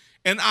day.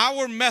 And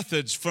our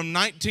methods from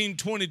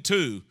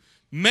 1922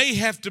 may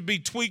have to be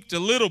tweaked a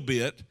little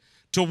bit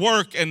to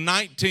work in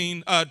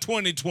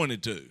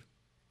 2022.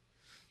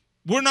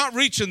 We're not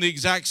reaching the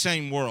exact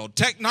same world.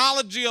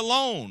 Technology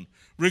alone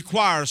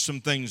requires some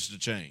things to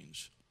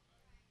change.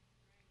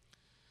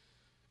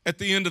 At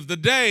the end of the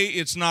day,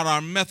 it's not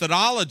our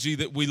methodology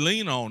that we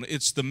lean on,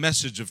 it's the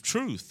message of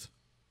truth.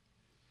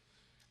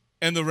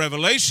 And the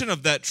revelation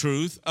of that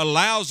truth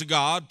allows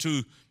God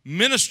to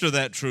minister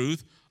that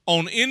truth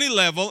on any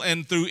level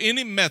and through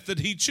any method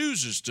he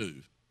chooses to.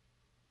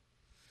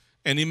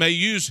 And he may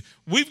use,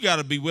 we've got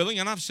to be willing,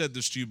 and I've said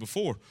this to you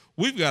before,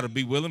 we've got to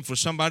be willing for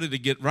somebody to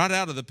get right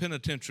out of the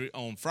penitentiary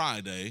on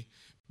Friday,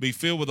 be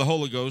filled with the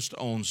Holy Ghost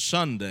on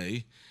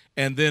Sunday,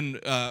 and then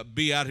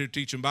be out here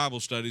teaching Bible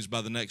studies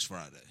by the next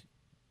Friday.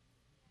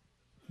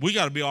 We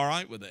got to be all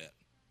right with that.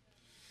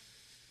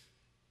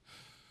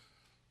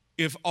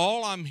 If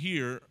all I'm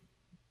here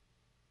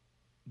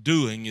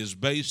doing is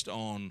based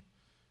on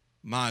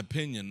my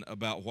opinion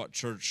about what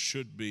church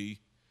should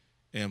be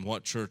and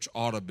what church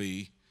ought to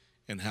be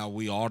and how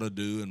we ought to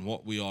do and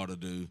what we ought to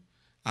do,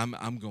 I'm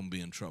going to be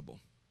in trouble.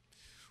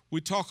 We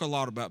talk a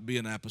lot about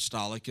being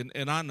apostolic,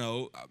 and I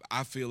know,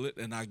 I feel it,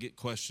 and I get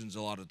questions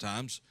a lot of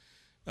times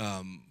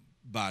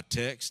by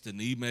text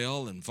and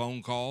email and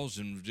phone calls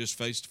and just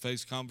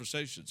face-to-face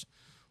conversations.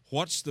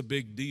 What's the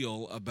big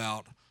deal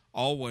about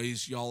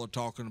always y'all are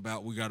talking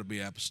about we got to be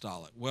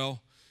apostolic?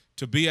 Well,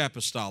 to be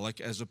apostolic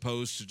as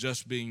opposed to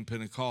just being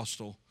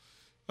Pentecostal,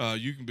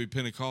 you can be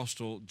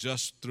Pentecostal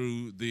just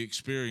through the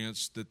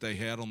experience that they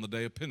had on the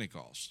day of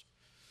Pentecost.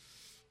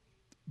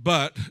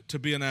 But to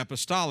be an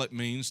apostolic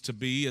means to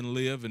be and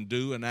live and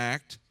do and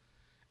act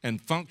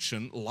and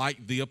function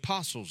like the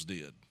apostles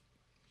did.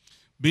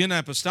 Being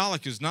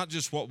apostolic is not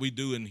just what we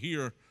do in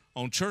here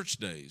on church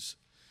days.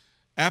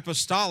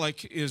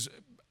 Apostolic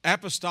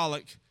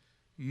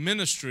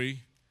ministry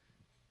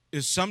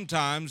is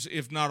sometimes,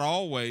 if not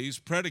always,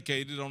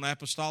 predicated on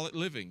apostolic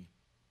living.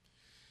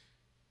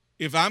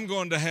 If I'm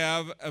going to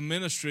have a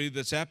ministry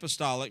that's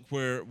apostolic,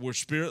 where we're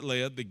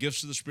Spirit-led, the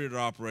gifts of the Spirit are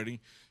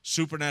operating,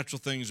 supernatural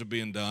things are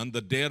being done,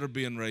 the dead are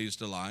being raised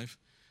to life,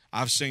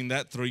 I've seen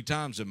that 3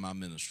 times in my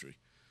ministry.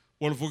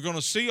 Well, if we're going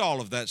to see all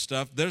of that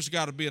stuff, there's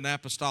got to be an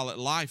apostolic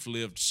life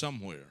lived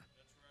somewhere.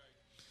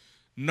 Right.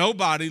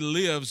 Nobody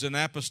lives an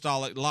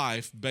apostolic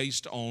life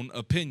based on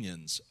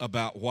opinions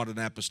about what an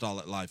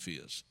apostolic life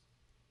is.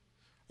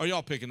 Are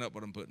y'all picking up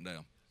what I'm putting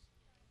down?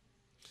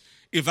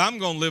 If I'm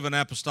going to live an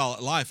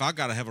apostolic life, I've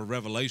got to have a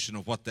revelation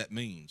of what that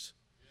means.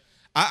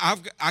 I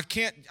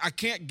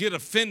can't get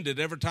offended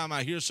every time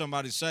I hear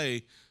somebody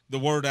say the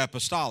word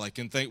apostolic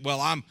and think,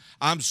 well,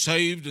 I'm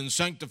saved and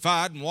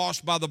sanctified and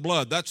washed by the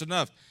blood. That's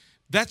enough.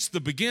 That's the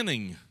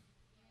beginning.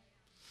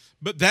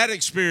 But that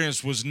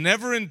experience was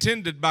never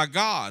intended by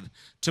God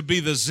to be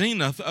the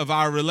zenith of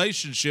our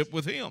relationship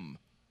with him.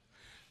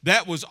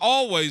 That was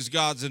always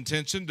God's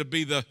intention, to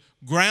be the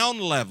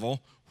ground level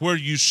where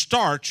you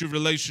start your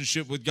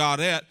relationship with God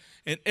at,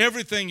 and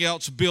everything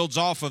else builds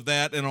off of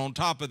that and on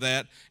top of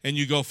that, and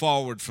you go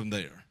forward from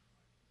there.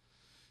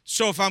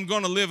 So if I'm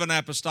going to live an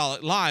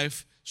apostolic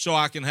life so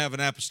I can have an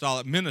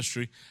apostolic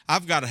ministry,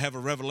 I've got to have a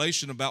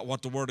revelation about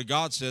what the Word of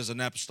God says an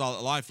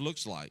apostolic life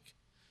looks like.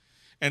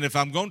 And if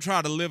I'm going to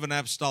try to live an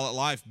apostolic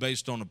life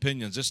based on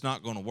opinions, it's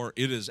not going to work.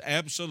 It is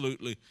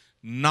absolutely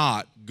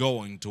not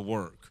going to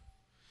work.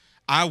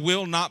 I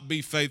will not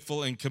be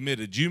faithful and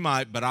committed. You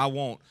might, but I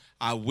won't.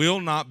 I will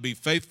not be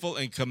faithful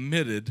and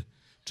committed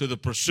to the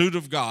pursuit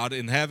of God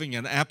in having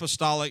an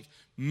apostolic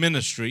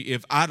ministry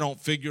if I don't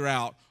figure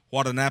out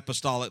what an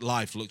apostolic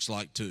life looks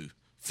like too,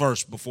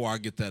 first, before I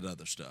get that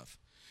other stuff.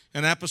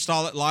 An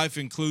apostolic life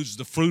includes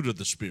the fruit of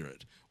the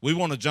Spirit. We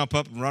want to jump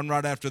up and run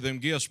right after them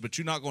gifts, but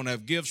you're not going to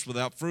have gifts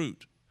without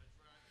fruit.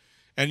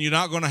 And you're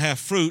not going to have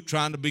fruit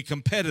trying to be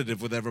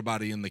competitive with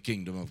everybody in the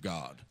kingdom of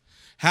God.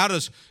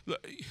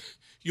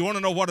 You want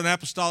to know what an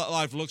apostolic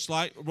life looks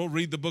like? We'll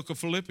read the book of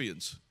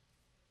Philippians.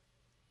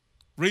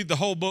 Read the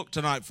whole book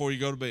tonight before you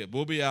go to bed.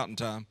 We'll be out in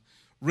time.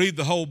 Read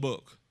the whole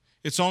book.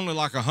 It's only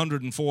like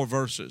 104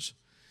 verses.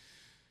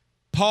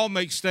 Paul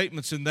makes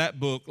statements in that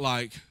book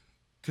like,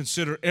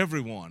 consider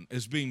everyone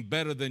as being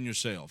better than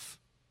yourself.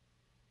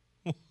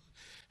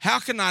 How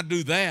can I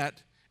do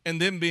that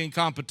and then be in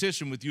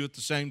competition with you at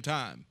the same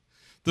time?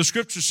 The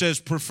scripture says,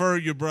 prefer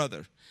your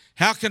brother.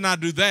 How can I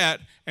do that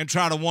and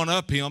try to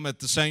one-up him at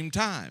the same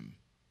time?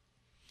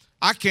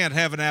 I can't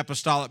have an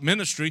apostolic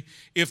ministry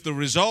if the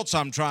results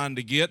I'm trying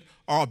to get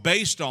are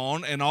based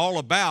on and all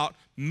about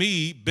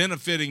me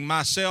benefiting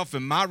myself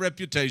and my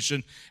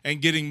reputation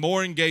and getting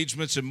more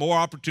engagements and more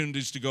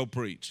opportunities to go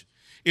preach.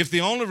 If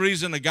the only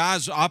reason a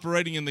guy's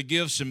operating in the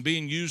gifts and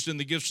being used in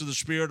the gifts of the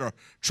Spirit or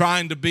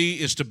trying to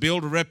be is to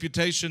build a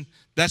reputation,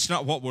 that's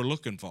not what we're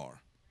looking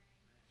for.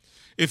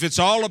 If it's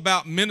all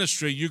about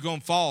ministry, you're going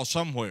to fall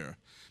somewhere.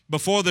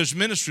 Before there's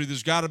ministry,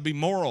 there's got to be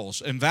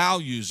morals and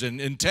values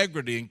and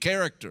integrity and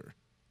character.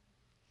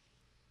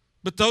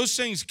 But those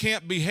things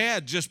can't be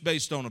had just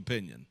based on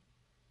opinion.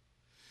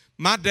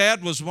 My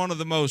dad was one of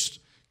the most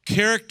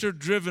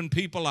character-driven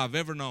people I've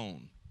ever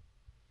known.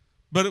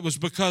 But it was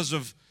because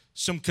of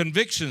some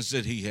convictions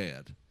that he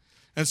had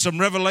and some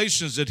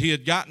revelations that he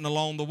had gotten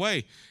along the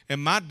way.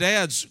 And my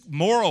dad's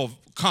moral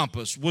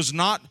compass was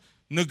not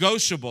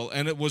negotiable,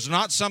 and it was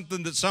not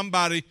something that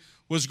somebody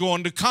was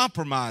going to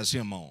compromise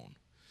him on.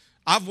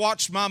 I've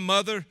watched my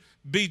mother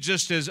be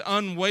just as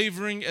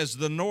unwavering as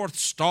the North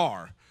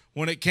Star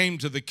when it came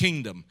to the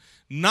kingdom,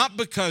 not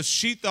because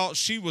she thought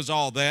she was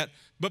all that,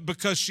 but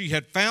because she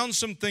had found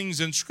some things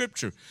in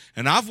Scripture.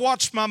 And I've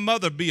watched my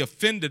mother be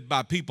offended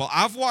by people.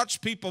 I've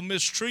watched people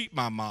mistreat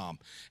my mom.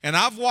 And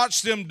I've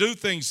watched them do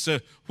things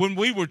when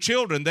we were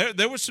children.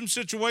 There were some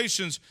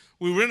situations,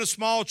 we were in a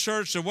small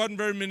church, there wasn't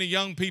very many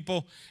young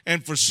people,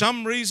 and for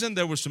some reason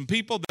there were some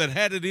people that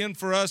had it in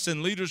for us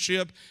in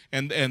leadership.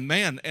 And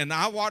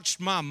I watched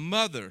my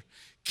mother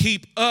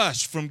keep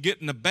us from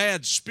getting a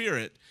bad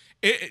spirit.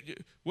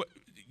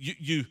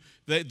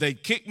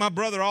 They'd kick my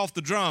brother off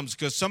the drums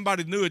because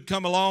somebody new had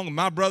come along, and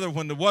my brother,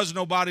 when there was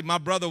nobody, my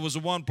brother was the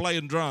one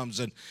playing drums.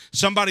 And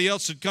somebody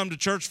else had come to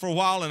church for a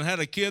while and had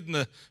a kid in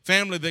the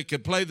family that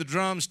could play the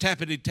drums,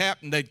 tappity-tap,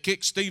 and they'd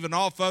kick Stephen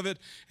off of it,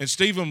 and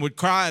Stephen would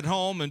cry at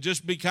home and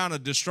just be kind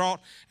of distraught.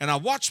 And I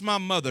watched my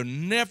mother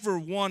never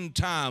one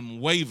time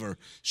waver.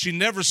 She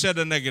never said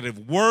a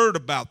negative word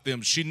about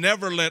them. She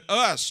never let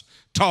us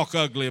talk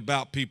ugly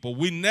about people.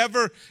 We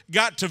never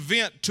got to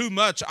vent too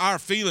much our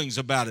feelings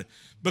about it,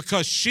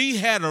 because she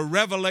had a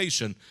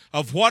revelation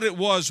of what it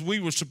was we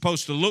were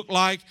supposed to look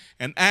like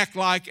and act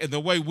like and the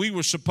way we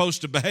were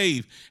supposed to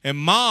behave. And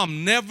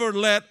Mom never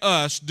let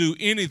us do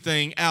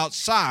anything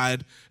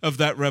outside of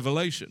that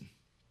revelation.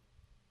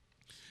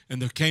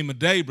 And there came a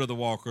day, Brother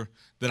Walker,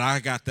 that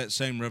I got that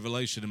same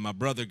revelation, and my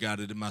brother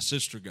got it and my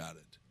sister got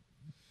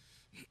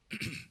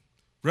it.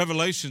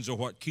 Revelations are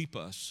what keep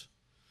us.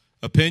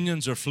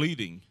 Opinions are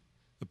fleeting.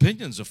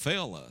 Opinions will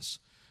fail us.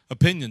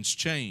 Opinions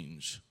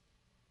change.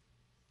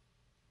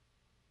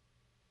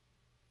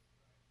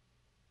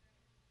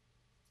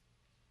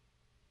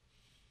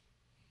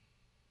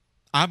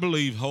 I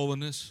believe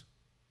holiness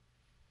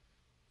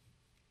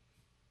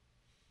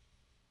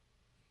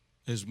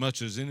as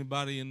much as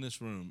anybody in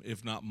this room,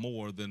 if not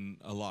more than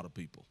a lot of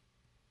people.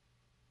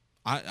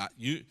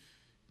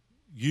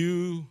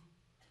 You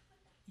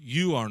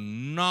are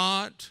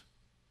not,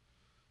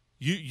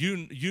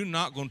 you're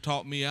not going to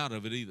talk me out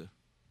of it either.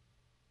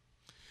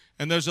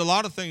 And there's a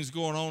lot of things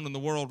going on in the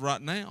world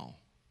right now.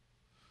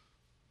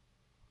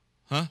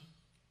 Huh?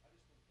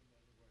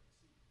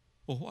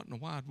 Well, what in the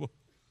wide world?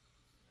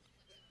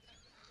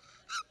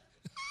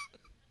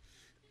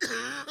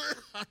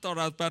 I thought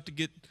I was about to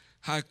get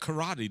high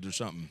karate'd or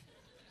something.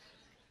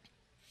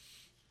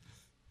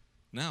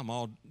 Now I'm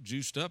all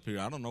juiced up here.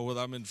 I don't know whether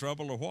I'm in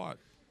trouble or what.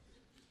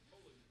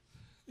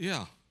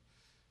 Yeah.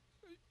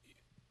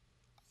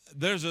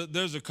 There's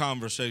a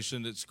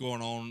conversation that's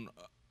going on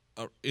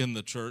in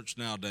the church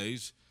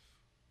nowadays,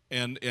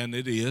 and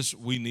it is,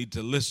 we need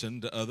to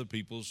listen to other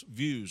people's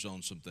views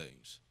on some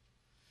things.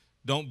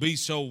 Don't be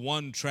so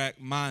one-track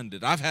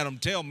minded. I've had them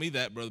tell me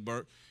that, Brother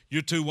Burt.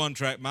 You're too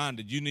one-track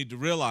minded. You need to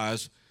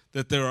realize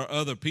that there are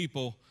other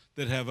people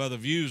that have other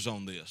views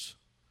on this.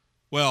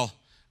 Well,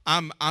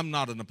 I'm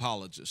not an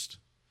apologist,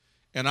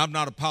 and I'm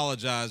not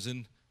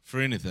apologizing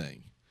for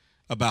anything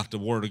about the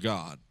Word of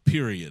God,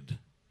 period.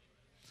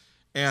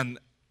 And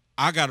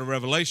I got a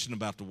revelation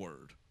about the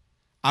Word.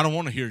 I don't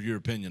want to hear your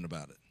opinion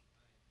about it.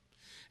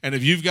 And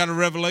if you've got a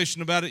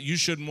revelation about it, you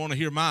shouldn't want to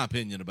hear my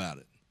opinion about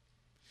it.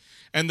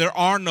 And there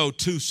are no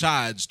two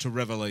sides to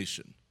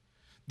revelation.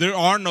 There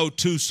are no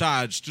two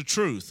sides to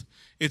truth.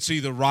 It's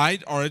either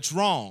right or it's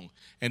wrong.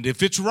 And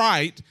if it's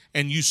right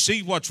and you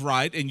see what's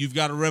right and you've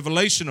got a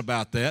revelation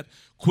about that,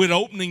 Quit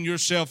opening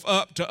yourself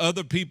up to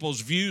other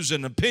people's views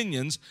and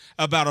opinions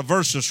about a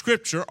verse of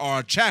Scripture or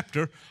a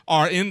chapter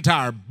or an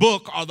entire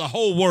book or the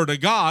whole Word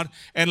of God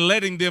and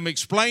letting them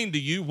explain to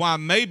you why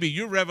maybe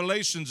your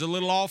revelation's a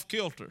little off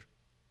kilter.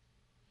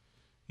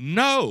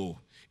 No.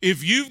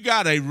 If you've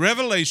got a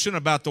revelation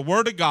about the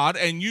Word of God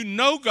and you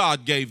know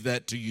God gave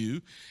that to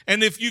you,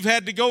 and if you've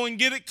had to go and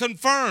get it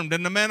confirmed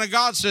and the man of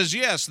God says,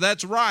 yes,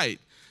 that's right,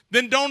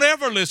 then don't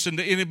ever listen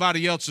to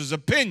anybody else's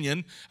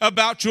opinion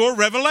about your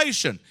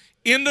revelation.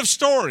 End of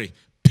story,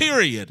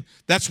 period.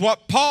 That's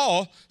what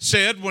Paul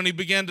said when he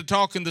began to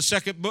talk in the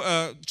second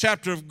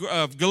chapter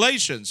of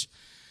Galatians,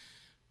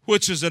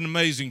 which is an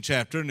amazing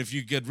chapter. And if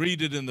you could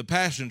read it in the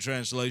Passion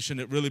Translation,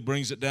 it really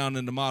brings it down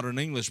into modern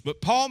English.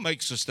 But Paul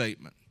makes a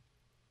statement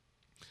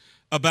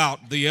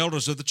about the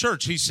elders of the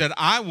church. He said,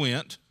 I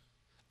went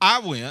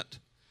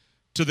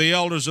to the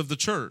elders of the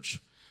church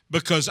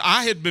because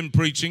I had been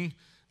preaching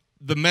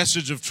the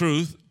message of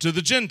truth to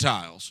the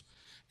Gentiles.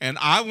 And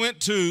I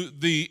went to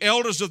the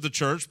elders of the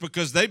church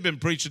because they've been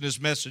preaching this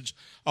message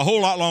a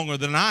whole lot longer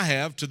than I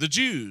have to the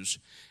Jews.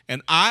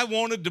 And I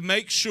wanted to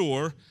make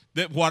sure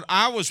that what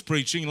I was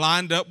preaching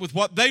lined up with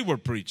what they were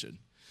preaching.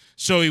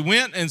 So he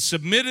went and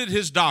submitted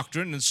his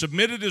doctrine and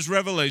submitted his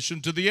revelation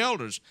to the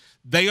elders.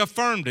 They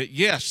affirmed it.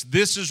 Yes,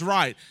 this is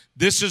right.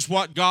 This is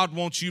what God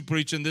wants you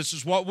preaching. This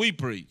is what we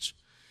preach.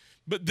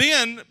 But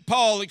then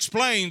Paul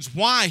explains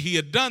why he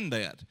had done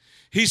that.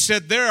 He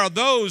said there are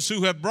those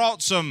who have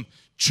brought some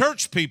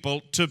church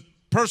people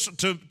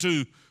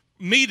to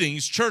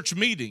meetings, church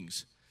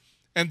meetings,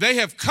 and they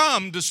have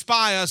come to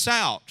spy us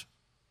out.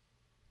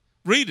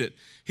 Read it.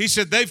 He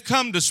said they've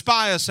come to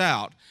spy us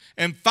out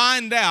and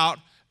find out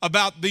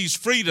about these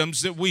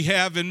freedoms that we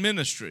have in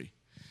ministry,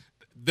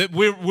 that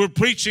we're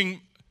preaching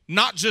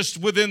not just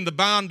within the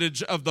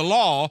bondage of the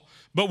law,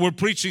 but we're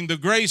preaching the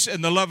grace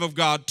and the love of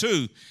God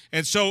too.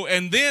 And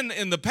then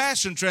in the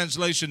Passion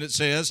Translation it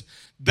says,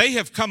 they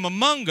have come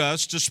among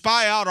us to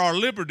spy out our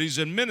liberties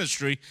in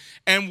ministry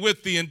and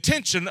with the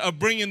intention of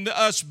bringing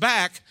us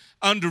back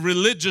under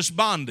religious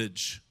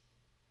bondage.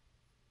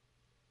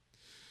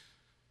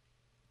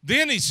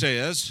 Then he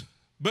says,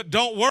 but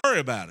don't worry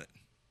about it.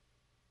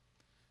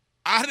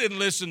 I didn't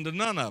listen to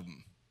none of them.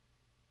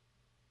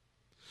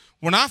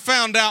 When I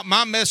found out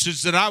my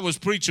message that I was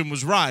preaching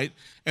was right,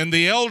 and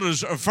the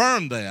elders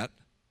affirmed that,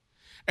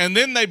 and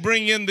then they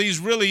bring in these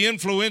really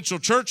influential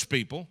church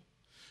people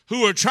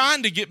who are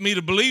trying to get me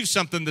to believe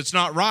something that's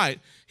not right,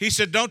 he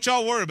said, don't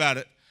y'all worry about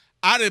it.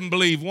 I didn't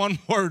believe one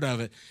word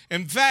of it.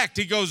 In fact,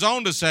 he goes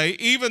on to say,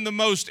 even the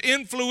most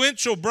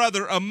influential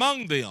brother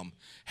among them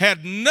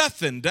had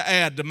nothing to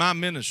add to my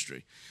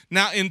ministry.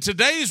 Now, in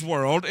today's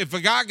world, if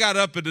a guy got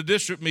up at a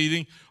district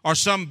meeting or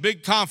some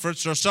big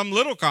conference or some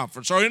little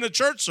conference or in a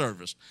church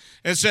service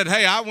and said,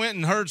 hey, I went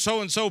and heard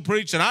so-and-so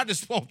preach, and I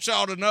just want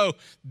y'all to know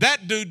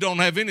that dude don't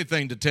have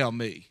anything to tell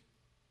me.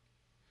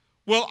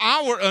 Well,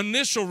 our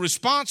initial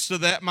response to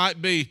that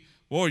might be,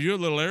 well, you're a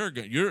little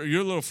arrogant. You're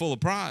a little full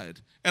of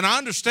pride. And I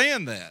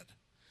understand that.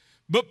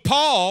 But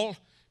Paul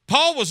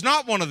was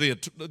not one of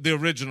the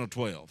original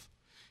 12.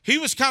 He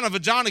was kind of a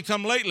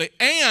Johnny-come-lately.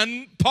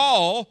 And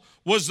Paul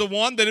was the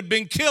one that had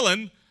been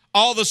killing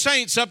all the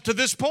saints up to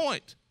this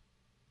point.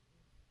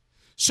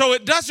 So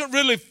it doesn't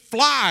really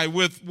fly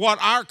with what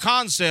our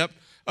concept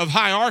of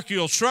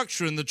hierarchical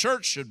structure in the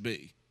church should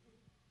be.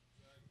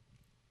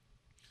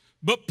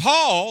 But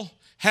Paul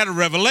had a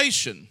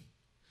revelation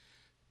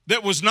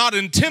that was not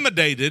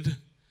intimidated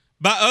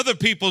by other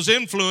people's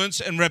influence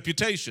and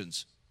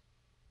reputations.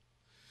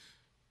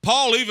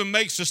 Paul even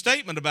makes a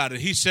statement about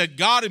it. He said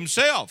God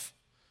himself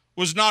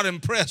was not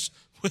impressed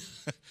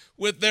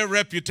with their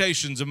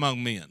reputations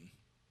among men.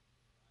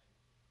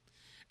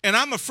 And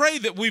I'm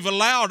afraid that we've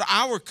allowed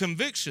our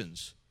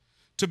convictions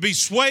to be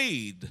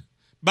swayed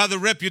by the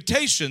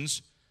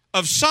reputations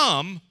of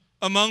some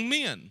among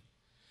men.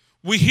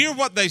 We hear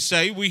what they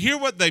say, we hear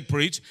what they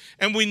preach,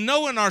 and we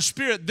know in our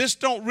spirit this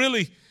don't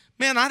really,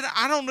 man, but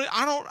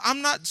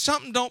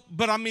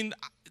I mean,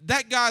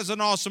 that guy's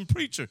an awesome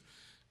preacher.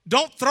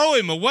 Don't throw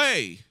him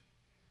away.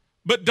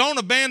 But don't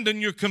abandon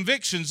your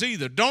convictions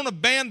either. Don't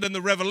abandon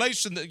the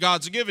revelation that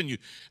God's given you.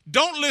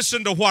 Don't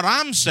listen to what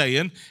I'm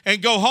saying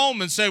and go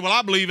home and say, well,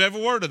 I believe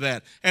every word of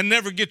that, and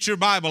never get your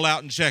Bible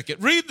out and check it.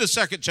 Read the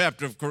second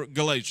chapter of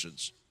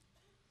Galatians.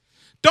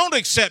 Don't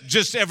accept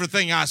just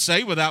everything I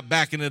say without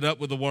backing it up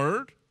with the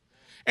word.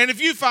 And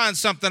if you find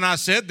something I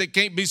said that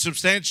can't be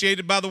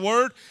substantiated by the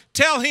word,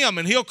 tell him,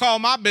 and he'll call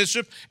my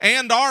bishop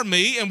and or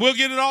me, and we'll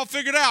get it all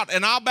figured out,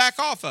 and I'll back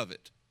off of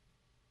it.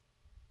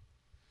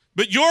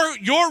 But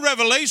your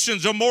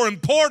revelations are more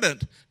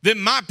important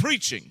than my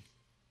preaching.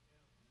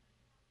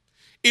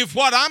 If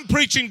what I'm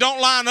preaching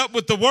don't line up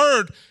with the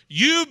word,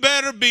 you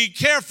better be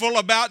careful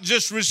about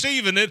just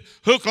receiving it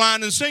hook,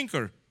 line, and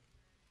sinker.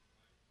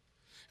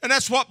 And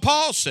that's what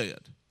Paul said.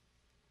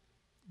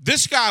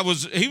 This guy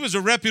was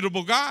a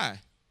reputable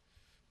guy.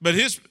 But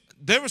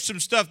there was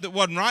some stuff that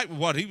wasn't right with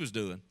what he was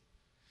doing.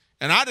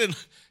 And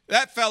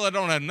that fella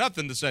don't have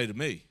nothing to say to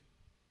me.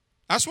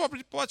 That's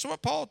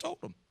what Paul told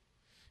him.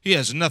 He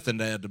has nothing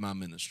to add to my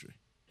ministry.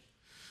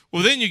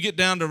 Well, then you get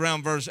down to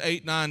around verse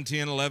 8, 9,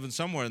 10, 11,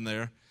 somewhere in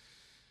there.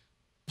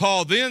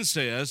 Paul then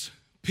says,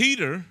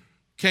 Peter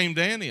came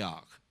to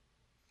Antioch.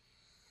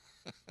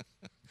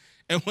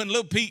 And when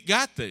little Pete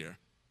got there,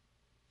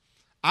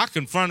 I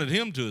confronted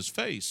him to his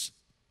face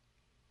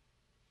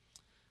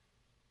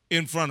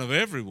in front of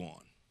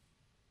everyone.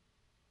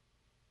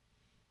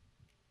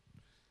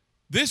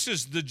 This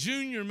is the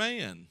junior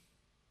man.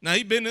 Now,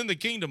 he'd been in the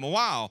kingdom a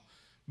while,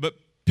 but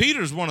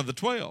Peter's one of the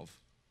 12.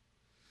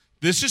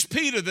 This is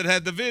Peter that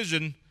had the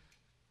vision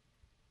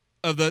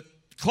of the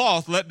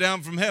cloth let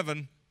down from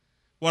heaven.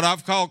 What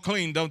I've called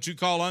clean, don't you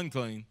call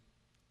unclean.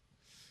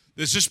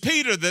 This is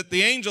Peter that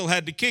the angel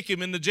had to kick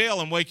him into jail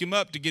and wake him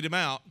up to get him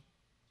out.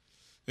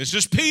 This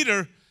is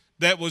Peter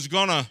that was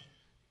going to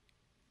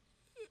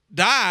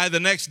die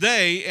the next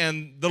day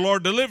and the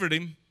Lord delivered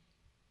him.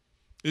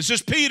 This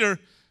is Peter.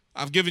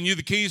 I've given you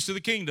the keys to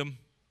the kingdom.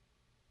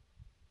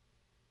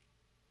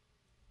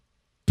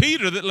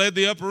 Peter that led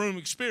the upper room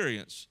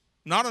experience,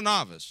 not a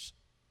novice.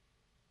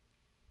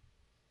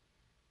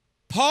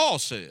 Paul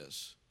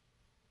says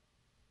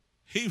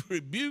he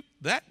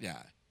rebuked that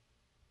guy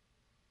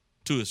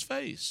to his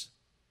face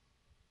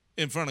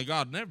in front of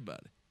God and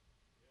everybody.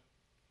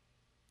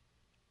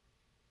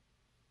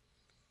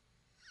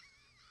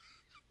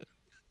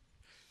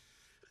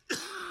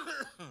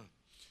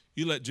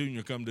 You let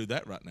Junior come do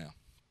that right now.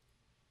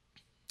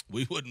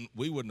 We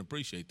wouldn't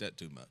appreciate that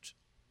too much.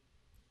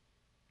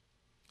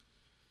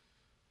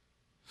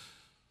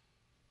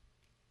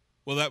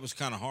 Well, that was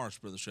kind of harsh,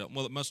 Brother Shelton.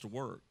 Well, it must have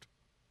worked.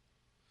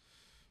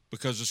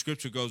 Because the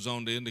scripture goes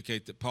on to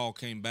indicate that Paul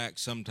came back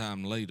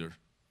sometime later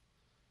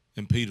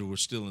and Peter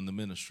was still in the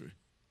ministry.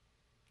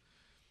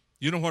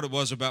 You know what it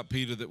was about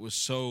Peter that was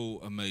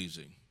so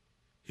amazing?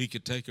 He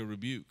could take a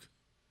rebuke.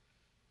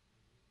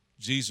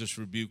 Jesus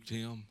rebuked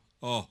him.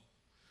 Oh,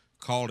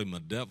 called him a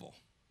devil.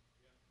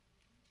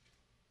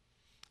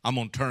 I'm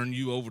going to turn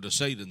you over to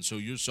Satan so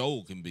your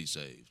soul can be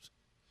saved.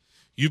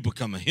 You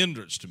become a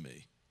hindrance to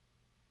me.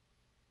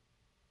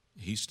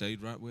 He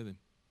stayed right with him.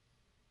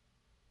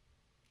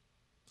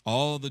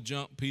 All the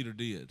junk Peter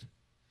did,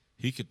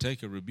 he could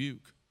take a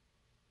rebuke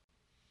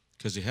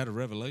because he had a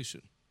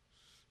revelation.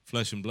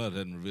 Flesh and blood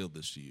hadn't revealed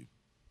this to you.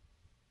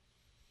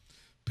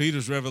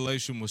 Peter's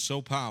revelation was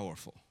so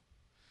powerful,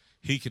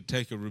 he could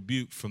take a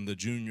rebuke from the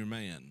junior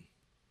man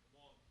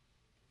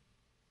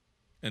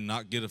and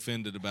not get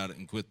offended about it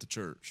and quit the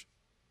church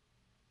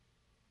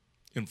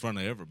in front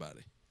of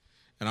everybody.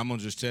 And I'm going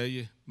to just tell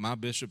you, my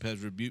bishop has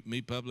rebuked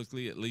me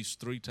publicly at least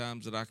 3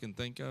 times that I can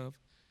think of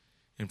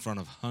in front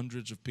of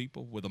hundreds of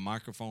people with a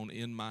microphone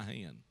in my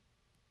hand.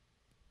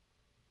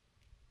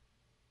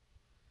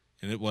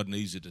 And it wasn't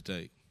easy to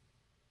take.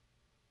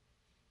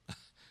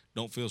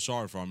 Don't feel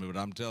sorry for me, but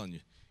I'm telling you,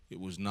 it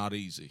was not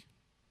easy.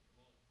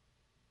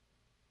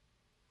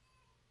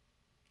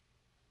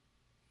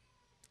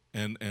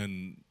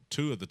 And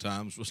 2 of the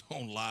times was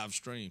on live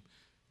stream.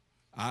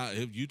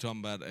 You talking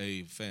about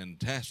a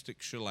fantastic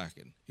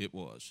shellacking. It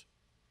was.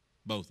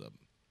 Both of them.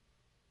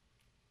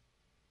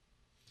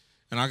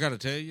 And I got to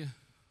tell you,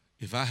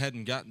 if I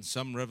hadn't gotten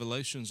some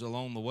revelations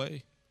along the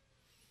way,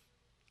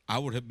 I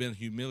would have been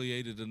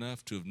humiliated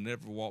enough to have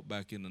never walked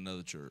back in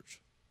another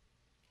church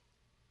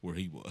where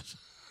he was.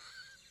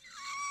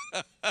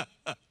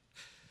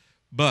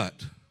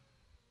 But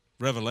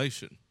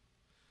revelation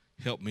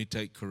helped me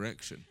take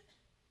correction.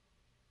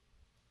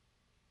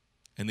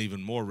 And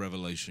even more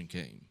revelation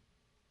came.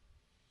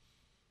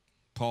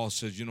 Paul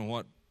says, you know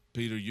what,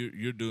 Peter,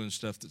 you're doing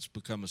stuff that's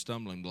become a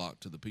stumbling block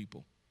to the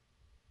people.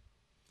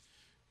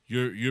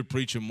 You're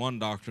preaching one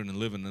doctrine and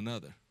living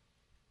another.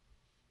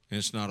 And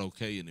it's not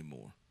okay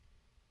anymore.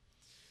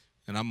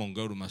 And I'm going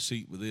to go to my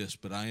seat with this,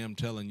 but I am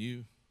telling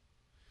you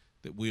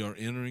that we are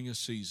entering a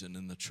season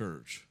in the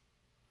church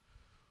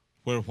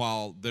where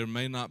while there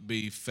may not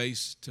be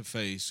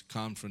face-to-face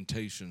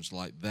confrontations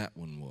like that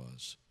one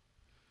was,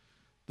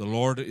 the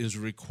Lord is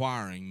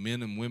requiring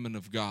men and women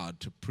of God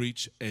to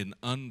preach an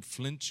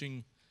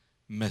unflinching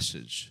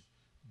message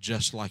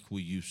just like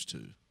we used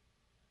to.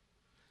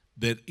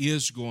 That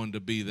is going to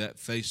be that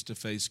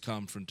face-to-face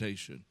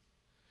confrontation.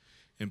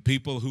 And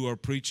people who are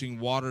preaching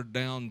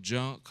watered-down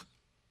junk,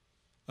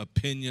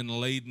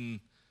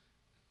 opinion-laden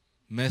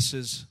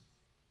messes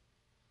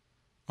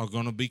are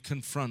going to be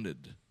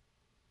confronted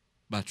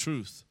by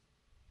truth.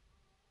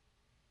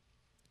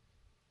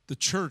 The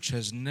church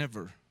has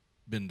never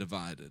been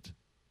divided.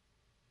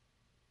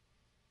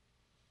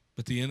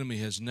 But the enemy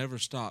has never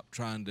stopped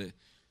trying to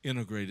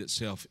integrate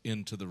itself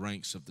into the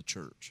ranks of the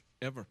church,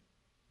 ever.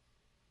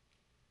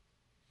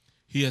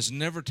 He has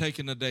never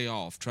taken a day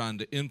off trying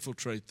to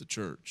infiltrate the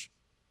church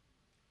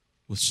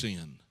with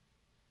sin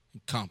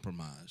and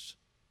compromise.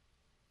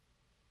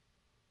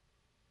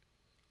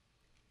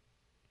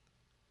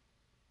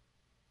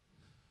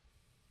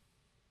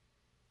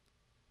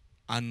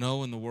 I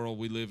know in the world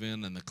we live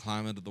in and the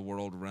climate of the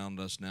world around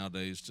us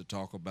nowadays to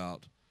talk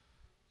about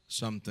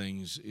some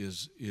things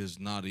is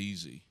not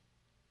easy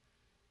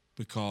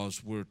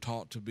because we're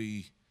taught to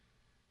be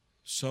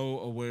so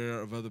aware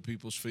of other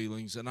people's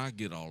feelings, and I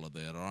get all of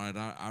that, all right?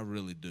 I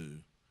really do.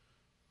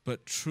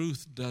 But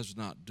truth does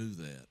not do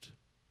that.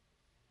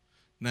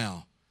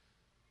 Now,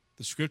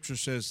 the Scripture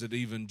says that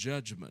even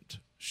judgment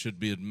should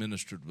be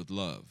administered with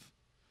love.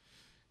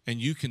 And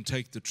you can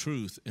take the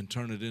truth and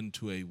turn it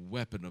into a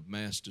weapon of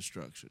mass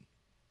destruction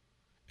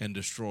and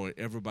destroy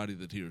everybody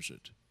that hears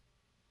it.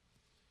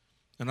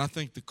 And I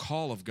think the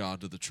call of God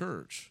to the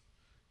church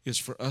is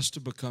for us to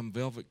become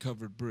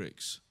velvet-covered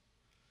bricks,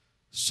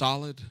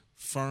 solid,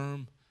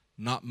 firm,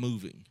 not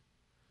moving,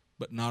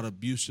 but not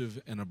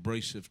abusive and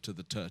abrasive to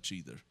the touch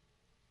either.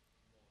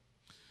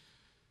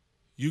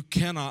 We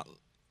cannot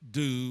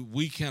do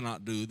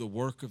the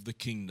work of the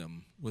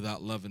kingdom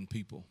without loving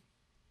people.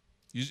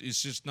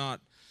 It's just not,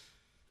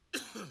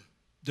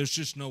 there's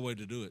just no way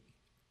to do it.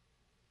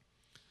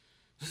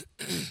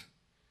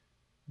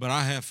 But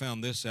I have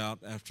found this out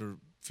after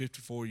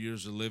 54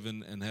 years of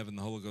living and having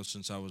the Holy Ghost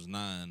since I was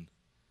 9.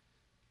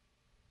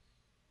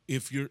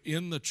 If you're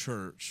in the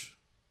church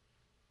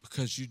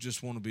because you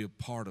just want to be a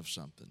part of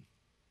something,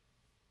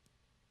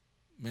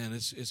 man,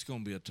 it's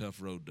going to be a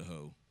tough road to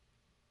hoe.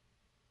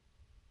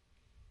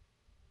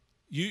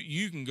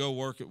 You can go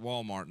work at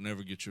Walmart and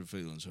never get your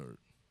feelings hurt.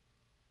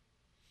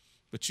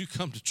 But you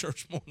come to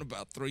church more than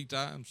about 3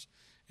 times,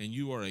 and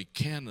you are a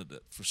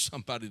candidate for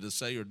somebody to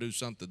say or do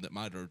something that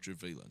might hurt your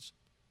feelings.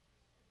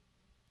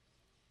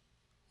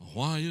 Well,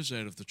 why is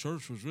that? If the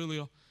church was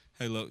really...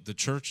 Hey, look, the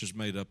church is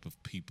made up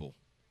of people.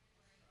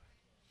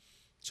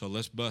 So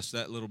let's bust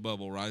that little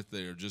bubble right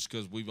there. Just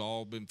because we've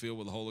all been filled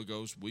with the Holy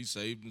Ghost, we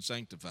saved and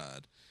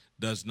sanctified,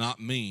 does not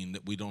mean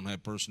that we don't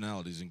have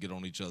personalities and get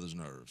on each other's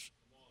nerves.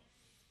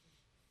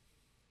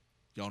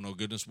 Y'all know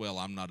goodness well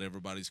I'm not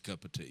everybody's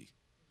cup of tea.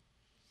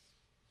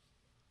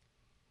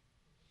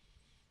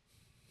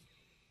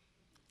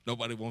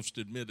 Nobody wants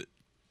to admit it.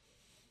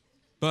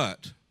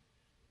 But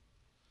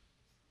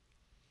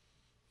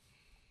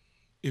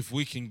if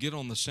we can get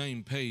on the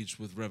same page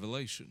with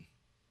revelation,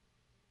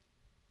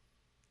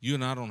 you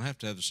and I don't have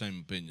to have the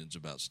same opinions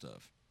about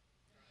stuff.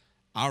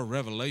 Our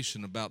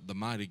revelation about the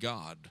mighty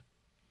God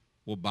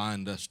will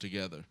bind us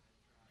together.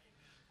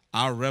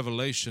 Our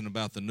revelation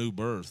about the new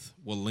birth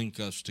will link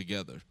us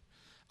together.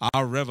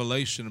 Our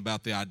revelation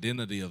about the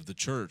identity of the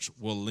church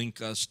will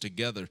link us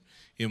together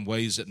in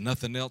ways that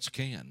nothing else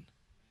can.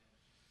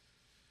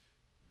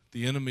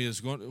 The enemy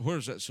is going...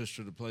 Where's that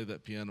sister to play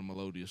that piano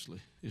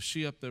melodiously? Is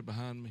she up there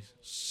behind me?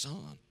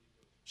 Son,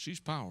 she's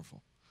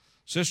powerful.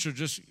 Sister,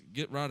 just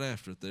get right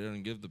after it there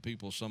and give the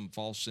people some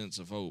false sense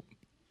of hope.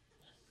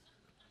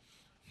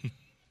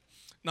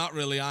 Not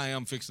really. I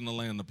am fixing to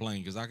land the plane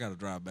because I got to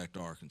drive back to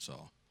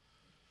Arkansas.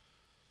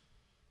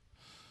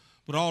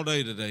 But all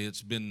day today,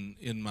 it's been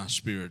in my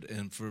spirit,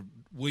 and for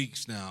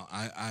weeks now,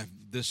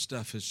 this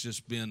stuff has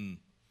just been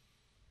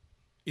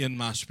in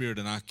my spirit,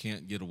 and I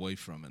can't get away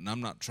from it, and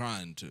I'm not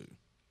trying to.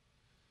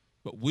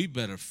 But we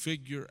better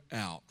figure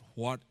out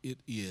what it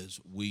is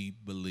we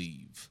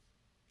believe.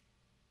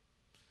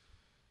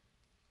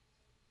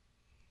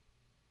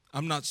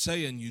 I'm not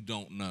saying you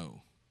don't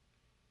know.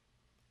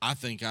 I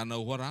think I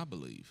know what I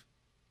believe.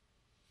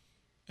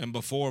 And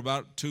before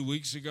about 2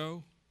 weeks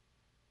ago,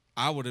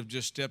 I would have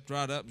just stepped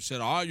right up and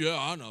said, oh, yeah,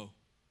 I know.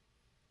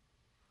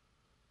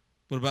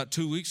 But about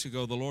 2 weeks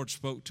ago, the Lord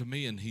spoke to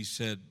me and he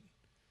said,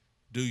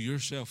 do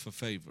yourself a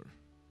favor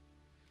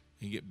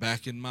and get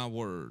back in my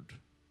word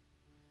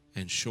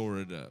and shore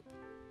it up.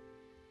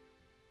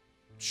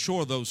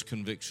 Shore those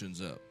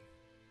convictions up.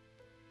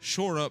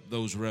 Shore up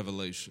those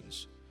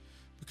revelations.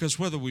 Because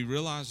whether we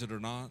realize it or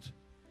not,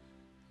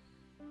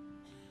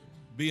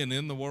 being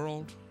in the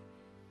world,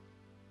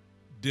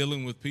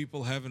 dealing with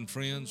people, having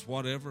friends,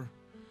 whatever,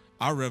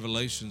 our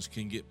revelations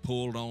can get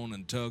pulled on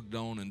and tugged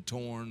on and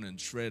torn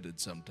and shredded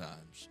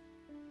sometimes.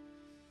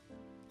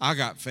 I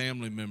got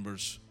family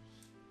members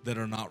that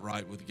are not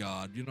right with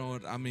God. You know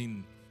what? I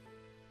mean,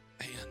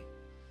 man,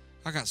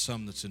 I got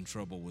some that's in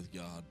trouble with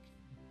God.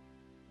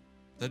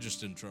 They're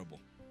just in trouble.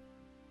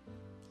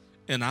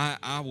 And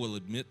I will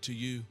admit to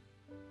you,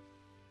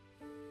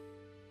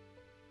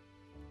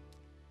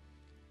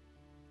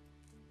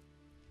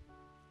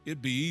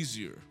 it'd be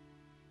easier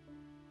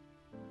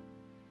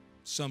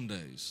some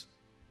days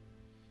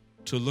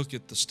to look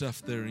at the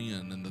stuff they're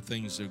in and the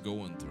things they're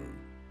going through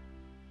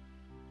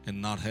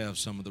and not have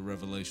some of the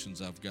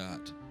revelations I've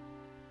got.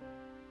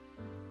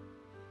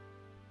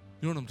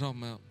 You know what I'm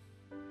talking about?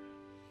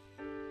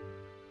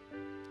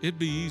 It'd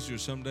be easier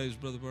some days,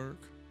 Brother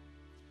Burke,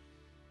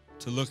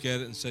 to look at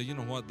it and say, you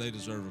know what, they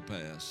deserve a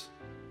pass.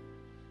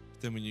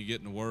 But then when you get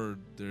in the Word,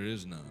 there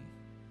is none.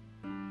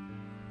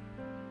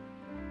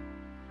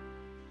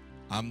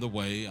 I'm the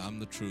way, I'm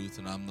the truth,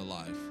 and I'm the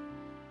life.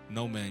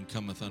 No man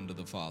cometh unto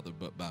the Father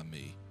but by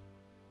me.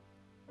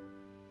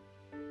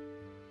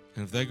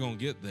 And if they're going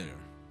to get there,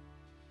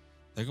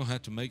 they're going to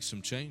have to make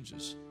some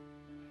changes.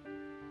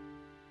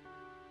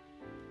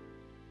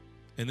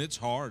 And it's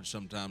hard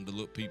sometimes to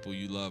look people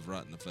you love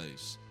right in the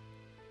face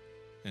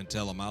and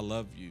tell them, I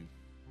love you.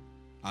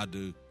 I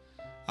do.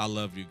 I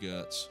love your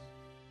guts.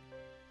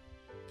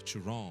 But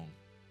you're wrong.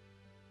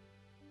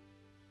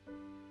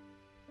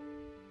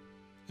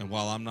 And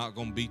while I'm not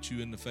going to beat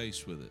you in the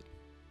face with it,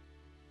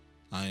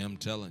 I am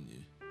telling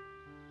you,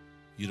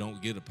 you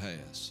don't get a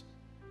pass.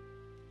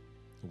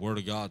 The Word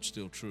of God's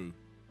still true.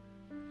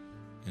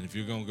 And if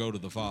you're going to go to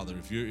the Father,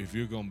 if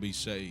you're going to be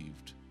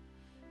saved,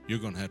 you're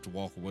going to have to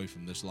walk away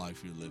from this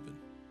life you're living.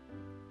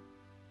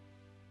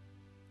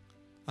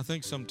 I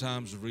think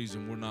sometimes the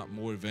reason we're not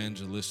more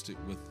evangelistic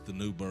with the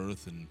new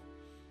birth and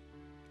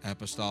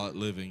apostolic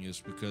living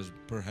is because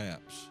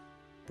perhaps,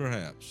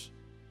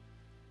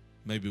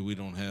 maybe we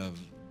don't have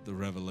the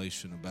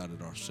revelation about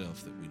it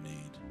ourselves that we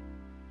need.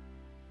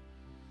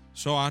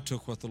 So I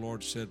took what the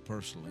Lord said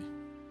personally,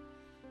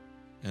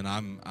 and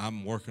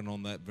I'm working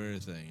on that very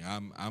thing.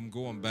 I'm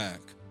going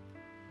back,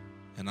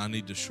 and I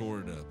need to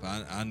shore it up.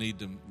 I need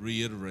to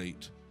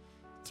reiterate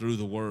through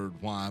the Word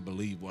why I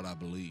believe what I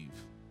believe.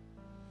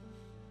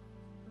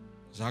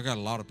 Because I got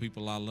a lot of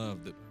people I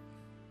love that,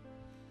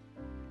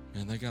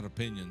 man, they got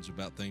opinions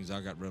about things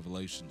I got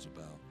revelations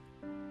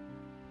about.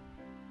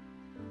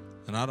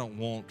 And I don't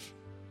want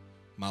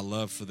my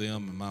love for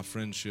them and my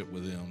friendship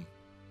with them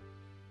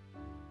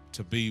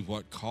to be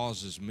what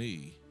causes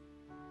me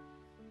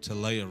to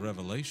lay a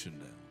revelation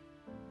down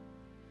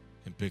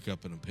and pick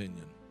up an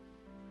opinion.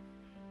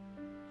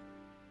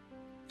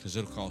 Because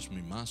it'll cost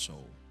me my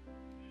soul.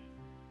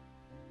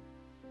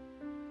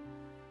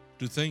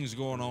 Do things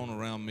going on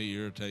around me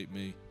irritate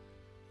me?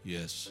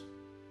 Yes.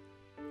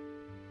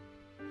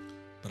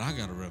 But I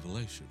got a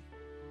revelation.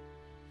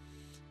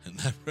 And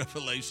that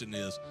revelation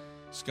is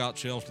Scott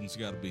Shelton's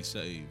got to be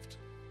saved.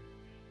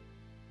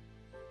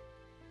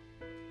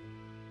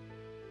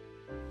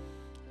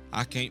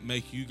 I can't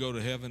make you go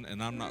to heaven,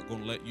 and I'm not going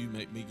to let you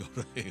make me go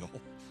to hell.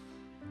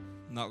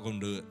 I'm not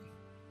going to do it.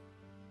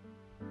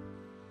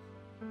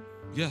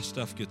 Yeah,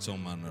 stuff gets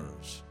on my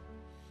nerves.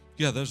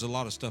 Yeah, there's a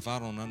lot of stuff I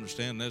don't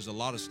understand. There's a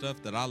lot of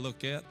stuff that I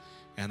look at,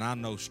 and I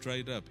know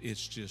straight up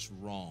it's just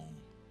wrong.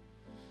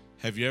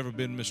 Have you ever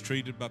been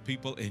mistreated by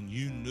people, and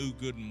you knew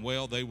good and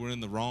well they were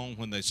in the wrong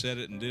when they said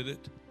it and did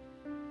it?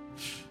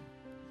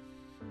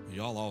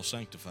 Y'all all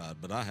sanctified,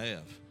 but I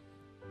have.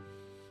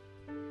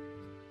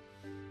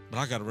 But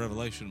I got a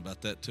revelation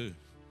about that too.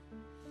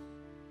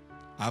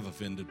 I've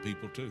offended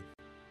people too.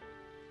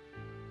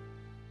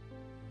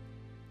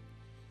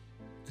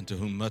 And to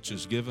whom much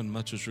is given,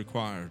 much is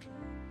required.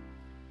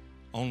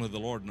 Only the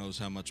Lord knows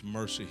how much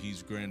mercy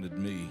He's granted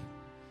me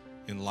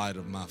in light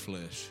of my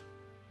flesh.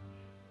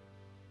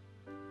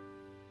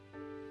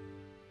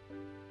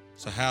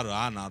 So how do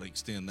I not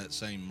extend that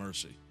same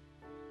mercy?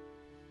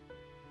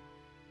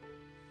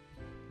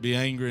 Be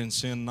angry and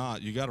sin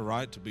not. You got a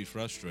right to be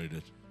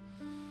frustrated,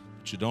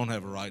 but you don't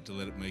have a right to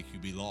let it make you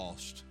be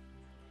lost.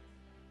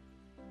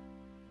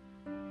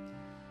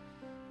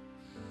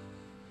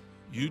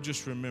 You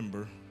just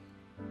remember,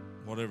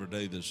 whatever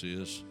day this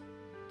is,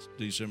 it's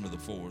December the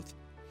 4th.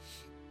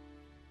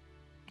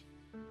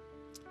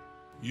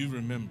 You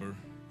remember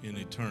in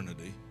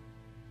eternity,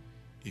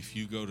 if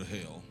you go to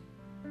hell,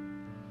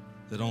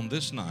 that on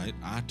this night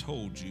I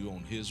told you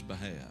on His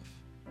behalf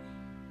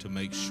to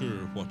make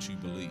sure what you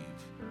believe.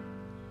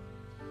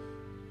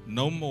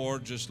 No more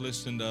just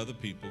listening to other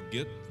people.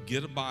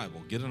 Get a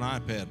Bible. Get an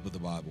iPad with a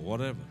Bible,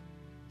 whatever.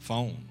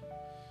 Phone.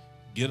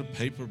 Get a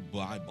paper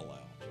Bible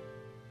out.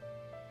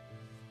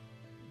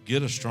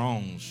 Get a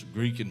Strong's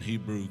Greek and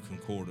Hebrew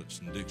concordance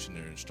and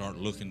dictionary and start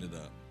looking it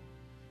up.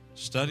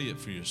 Study it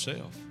for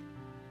yourself.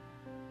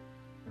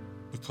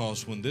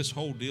 Because when this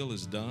whole deal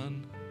is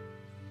done,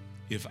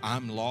 if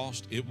I'm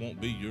lost, it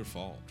won't be your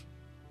fault.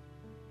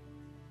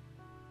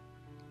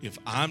 If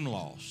I'm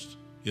lost,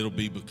 it'll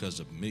be because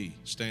of me.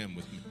 Stand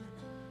with me.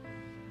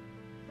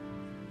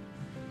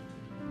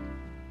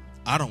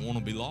 I don't want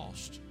to be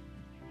lost.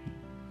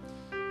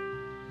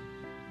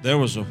 There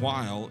was a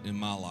while in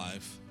my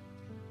life,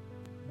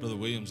 Brother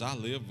Williams, I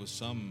lived with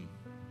some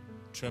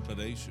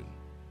trepidation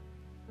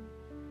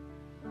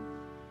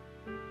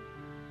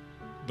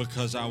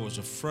because I was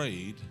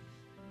afraid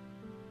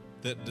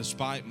that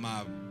despite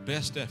my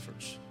best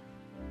efforts,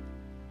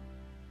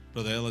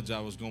 Brother Elledge, I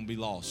was going to be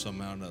lost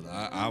somehow or another.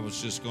 I was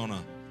just going to,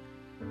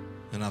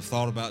 and I've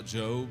thought about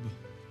Job.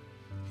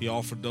 He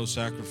offered those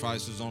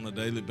sacrifices on a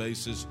daily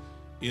basis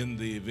in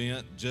the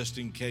event just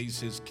in case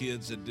his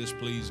kids had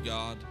displeased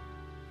God.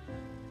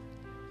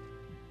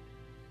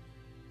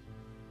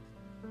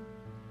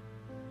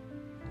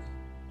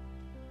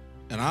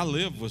 And I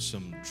lived with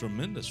some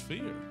tremendous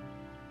fear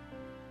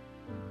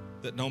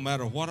that no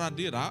matter what I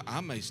did,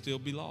 I may still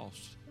be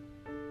lost.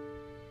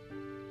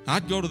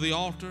 I'd go to the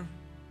altar.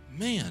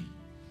 Man,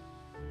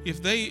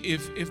 if they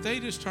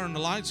just turned the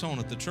lights on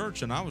at the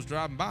church and I was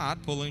driving by,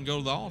 I'd pull in and go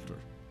to the altar.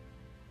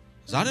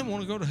 Because I didn't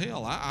want to go to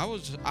hell. I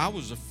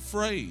was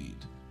afraid.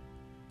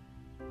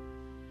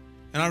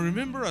 And I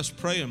remember us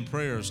praying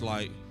prayers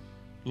like,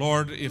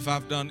 Lord, if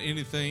I've done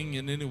anything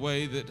in any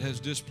way that has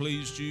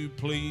displeased you,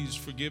 please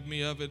forgive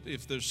me of it.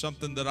 If there's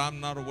something that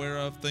I'm not aware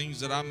of, things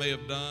that I may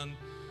have done,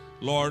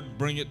 Lord,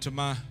 bring it to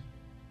my...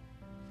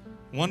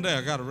 One day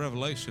I got a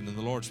revelation and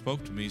the Lord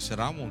spoke to me. He said,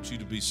 I want you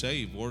to be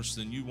saved worse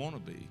than you want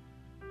to be.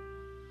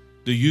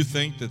 Do you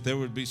think that there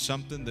would be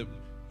something that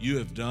you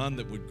have done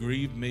that would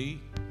grieve me,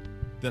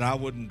 that I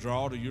wouldn't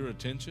draw to your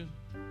attention?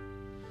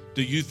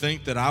 Do you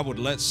think that I would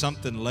let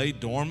something lay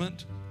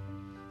dormant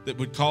that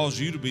would cause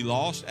you to be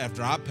lost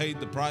after I paid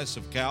the price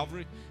of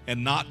Calvary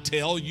and not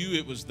tell you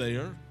it was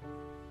there?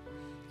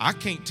 I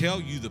can't tell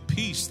you the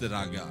peace that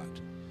I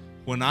got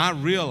when I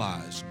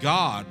realized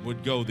God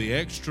would go the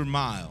extra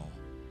mile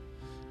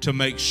to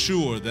make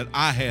sure that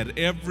I had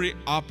every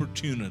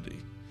opportunity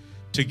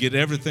to get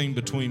everything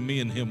between me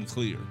and Him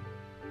clear.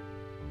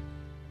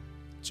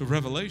 It's a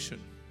revelation.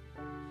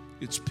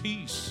 It's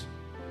peace.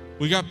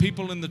 We got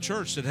people in the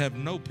church that have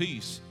no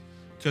peace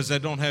because they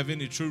don't have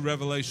any true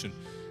revelation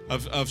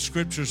of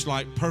scriptures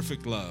like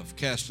perfect love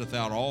casteth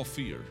out all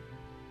fear.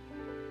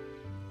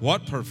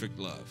 What perfect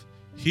love?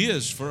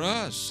 His for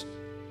us.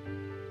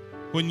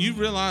 When you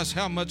realize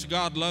how much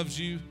God loves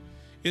you,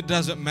 it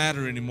doesn't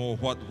matter anymore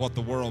what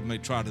the world may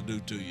try to do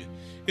to you.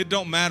 It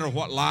don't matter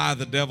what lie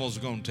the devil's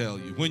going to tell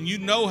you. When you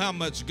know how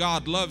much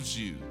God loves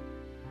you,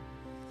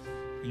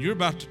 you're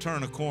about to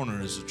turn a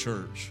corner as a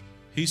church.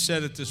 He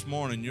said it this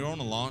morning, you're on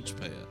a launch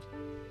pad.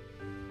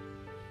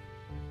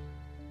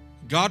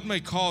 God may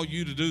call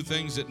you to do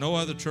things that no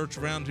other church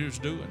around here is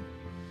doing.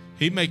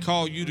 He may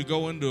call you to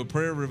go into a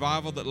prayer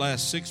revival that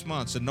lasts 6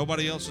 months and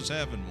nobody else is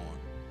having one.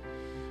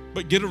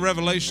 But get a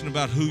revelation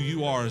about who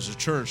you are as a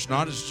church,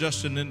 not as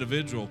just an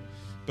individual,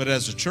 but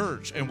as a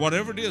church. And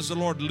whatever it is the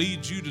Lord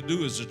leads you to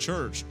do as a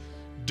church,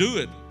 do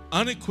it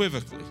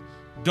unequivocally.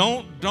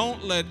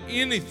 Don't let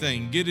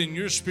anything get in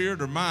your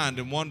spirit or mind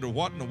and wonder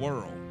what in the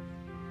world.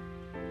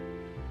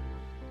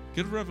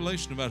 Get a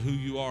revelation about who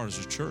you are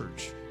as a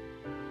church.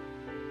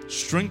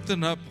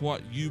 Strengthen up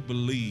what you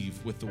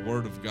believe with the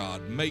Word of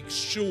God. Make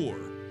sure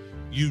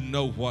you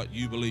know what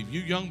you believe.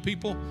 You young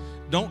people,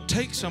 don't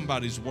take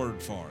somebody's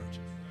word for it.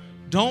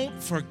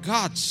 Don't, for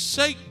God's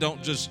sake,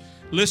 don't just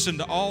listen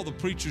to all the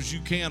preachers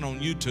you can on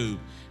YouTube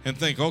and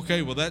think,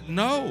 okay, well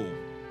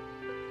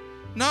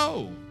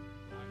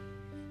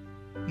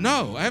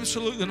no,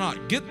 absolutely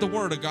not. Get the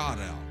Word of God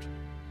out.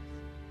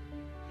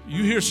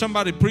 You hear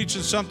somebody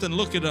preaching something,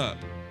 look it up.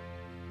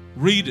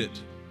 Read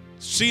it.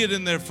 See it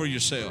in there for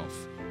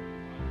yourself.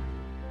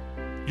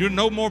 You're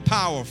no more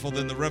powerful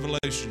than the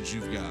revelations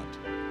you've got.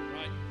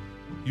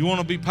 You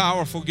want to be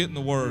powerful, get in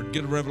the Word.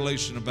 Get a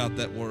revelation about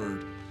that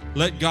Word.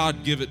 Let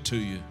God give it to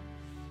you.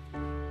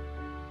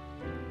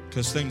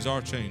 Because things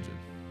are changing.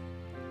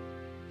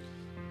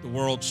 The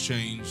world's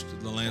changed.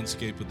 The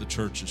landscape of the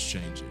church is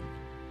changing.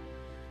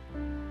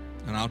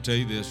 And I'll tell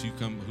you this,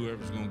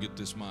 whoever's going to get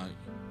this mic.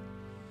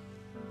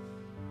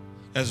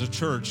 As a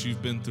church,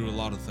 you've been through a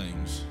lot of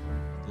things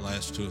the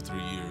last 2 or 3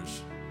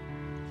 years.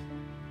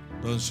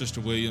 Brother and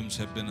Sister Williams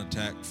have been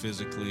attacked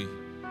physically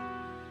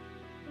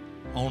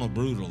on a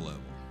brutal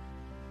level.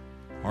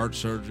 Heart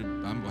surgery,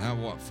 I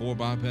have 4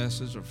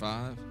 bypasses or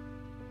 5?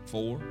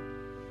 4.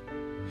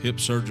 Hip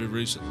surgery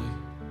recently.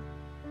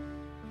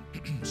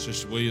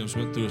 Sister Williams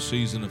went through a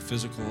season of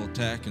physical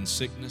attack and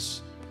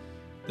sickness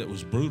that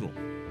was brutal.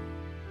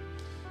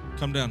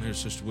 Come down here,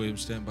 Sister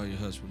Williams. Stand by your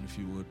husband if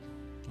you would,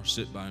 or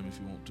sit by him if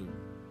you want to.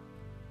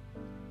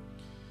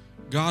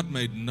 God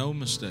made no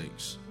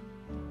mistakes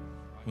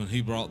when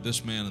He brought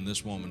this man and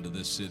this woman to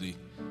this city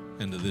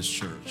and to this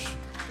church.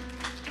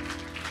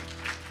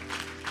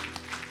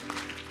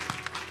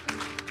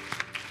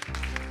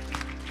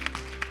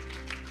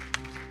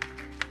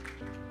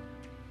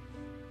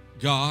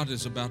 God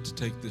is about to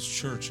take this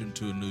church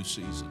into a new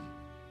season.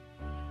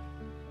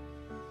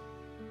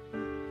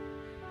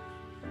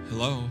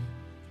 Hello?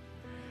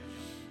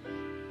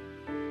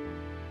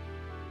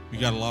 We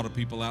got a lot of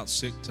people out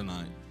sick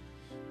tonight.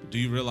 But do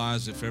you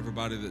realize if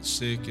everybody that's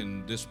sick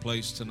and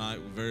displaced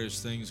tonight with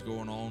various things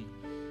going on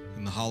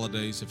in the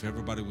holidays, if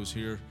everybody was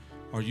here,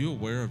 are you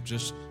aware of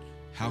just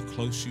how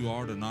close you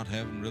are to not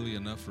having really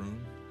enough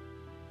room?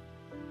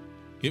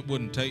 It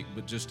wouldn't take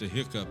but just a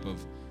hiccup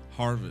of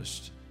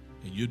harvest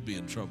and you'd be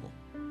in trouble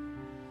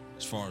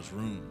as far as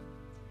room.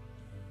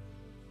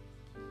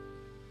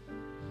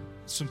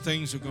 Some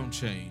things are going to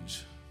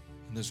change,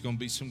 and there's going to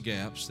be some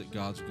gaps that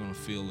God's going to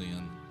fill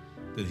in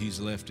that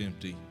He's left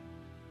empty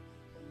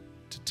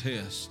to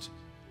test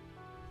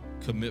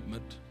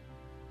commitment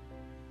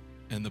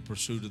and the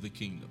pursuit of the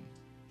kingdom.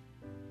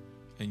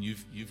 And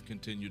you've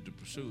continued to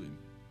pursue Him.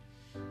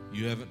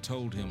 You haven't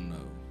told Him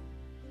no,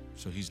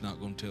 so He's not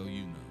going to tell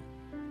you no.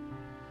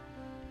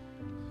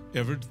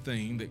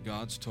 Everything that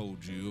God's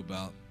told you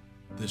about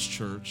this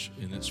church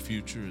and its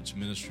future, its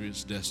ministry,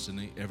 its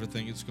destiny,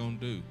 everything it's going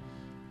to do,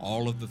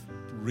 all of the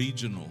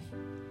regional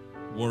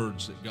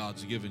words that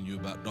God's given you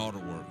about daughter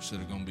works that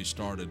are going to be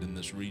started in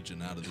this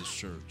region out of this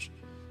church,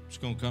 it's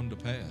going to come to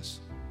pass.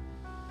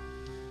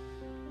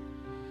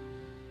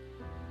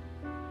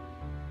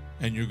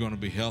 And you're going to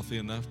be healthy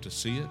enough to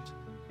see it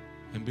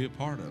and be a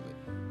part of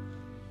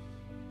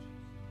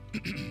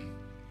it. You're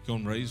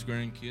going to raise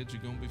grandkids,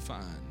 you're going to be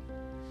fine.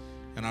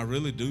 And I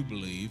really do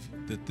believe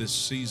that this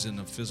season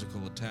of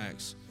physical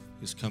attacks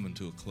is coming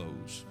to a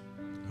close.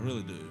 I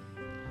really do.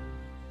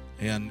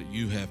 And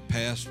you have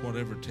passed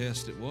whatever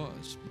test it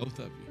was, both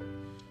of you.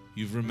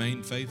 You've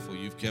remained faithful.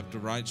 You've kept the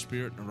right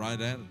spirit and the right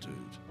attitude.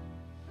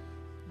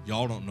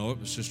 Y'all don't know it,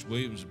 but Sister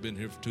Williams has been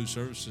here for 2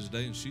 services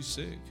today, and she's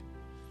sick.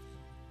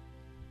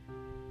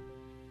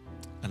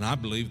 And I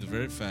believe the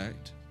very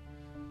fact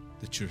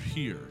that you're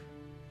here,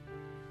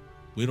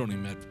 we don't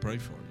even have to pray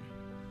for you.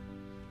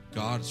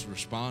 God's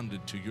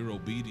responded to your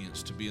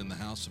obedience to be in the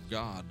house of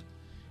God,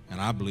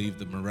 and I believe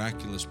the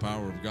miraculous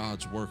power of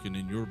God's working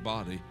in your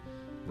body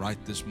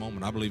right this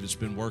moment. I believe it's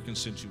been working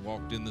since you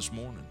walked in this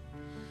morning.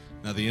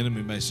 Now the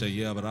enemy may say,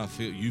 yeah, but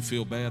you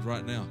feel bad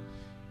right now.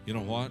 You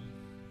know what?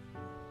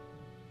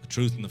 The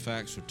truth and the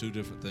facts are 2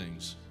 different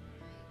things.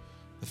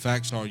 The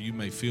facts are you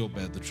may feel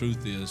bad. The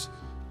truth is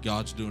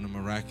God's doing a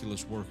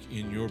miraculous work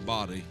in your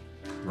body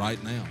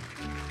right now.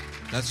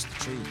 That's the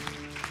truth.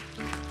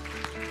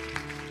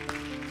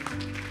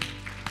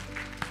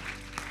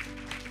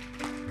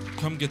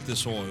 Come get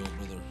this oil,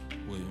 Brother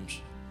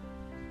Williams.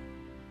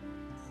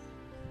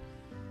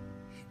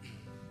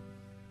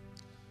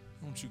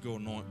 Why don't you go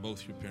anoint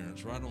both your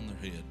parents right on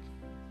their head?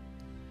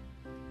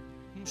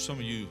 Some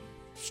of you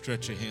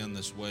stretch your hand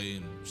this way,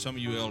 and some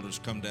of you elders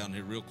come down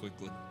here real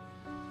quickly.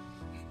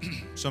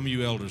 Some of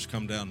you elders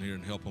come down here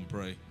and help them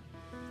pray.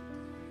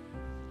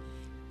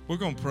 We're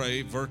going to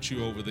pray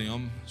virtue over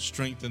them,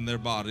 strengthen their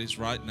bodies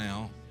right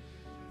now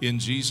in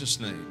Jesus'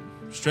 name.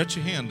 Stretch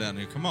your hand down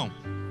here. Come on.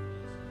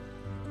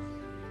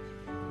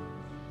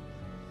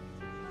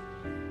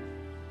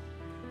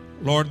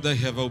 Lord, they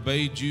have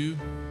obeyed you.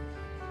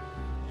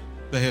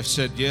 They have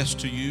said yes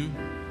to you.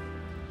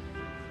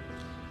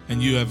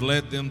 And you have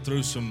led them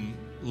through some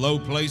low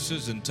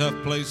places and tough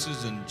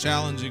places and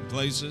challenging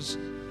places.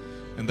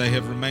 And they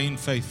have remained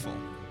faithful.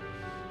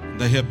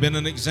 They have been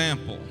an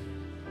example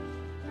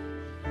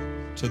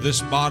to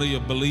this body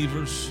of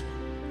believers.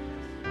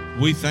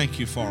 We thank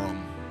you for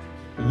them.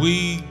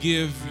 We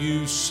give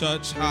you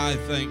such high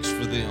thanks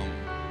for them.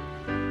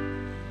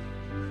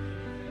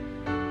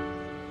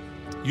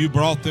 You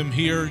brought them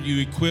here.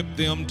 You equipped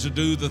them to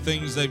do the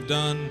things they've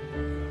done.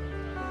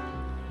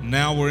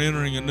 Now we're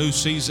entering a new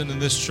season in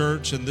this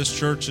church, and this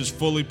church is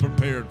fully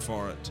prepared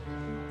for it.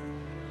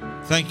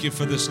 Thank you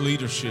for this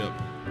leadership.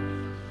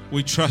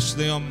 We trust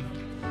them.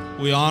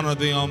 We honor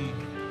them.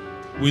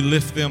 We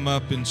lift them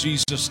up in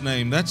Jesus'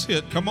 name. That's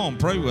it. Come on,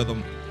 pray with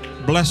them.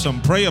 Bless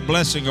them. Pray a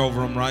blessing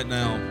over them right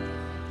now.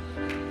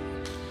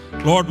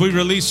 Lord, we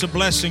release a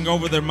blessing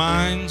over their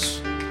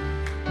minds.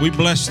 We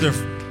bless their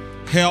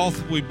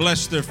health. We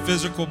bless their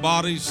physical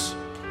bodies,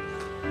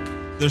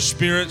 their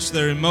spirits,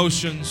 their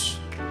emotions,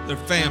 their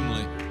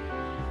family.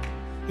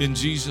 In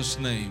Jesus'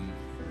 name.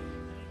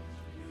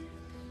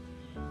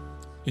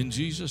 In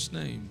Jesus'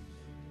 name.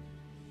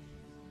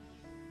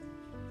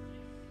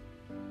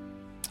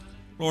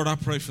 Lord, I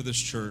pray for this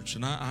church,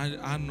 and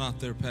I'm not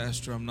their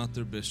pastor, I'm not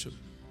their bishop,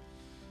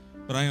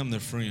 but I am their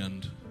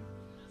friend,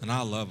 and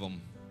I love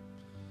them.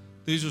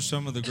 These are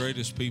some of the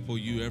greatest people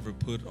you ever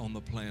put on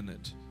the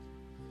planet,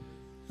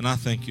 and I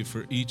thank you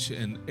for each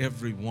and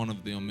every one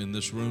of them in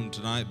this room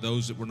tonight.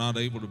 Those that were not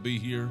able to be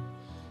here,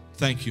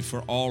 thank you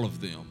for all of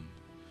them.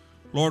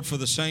 Lord, for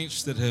the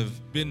saints that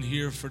have been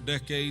here for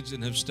decades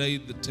and have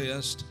stayed the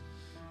test,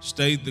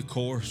 stayed the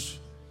course,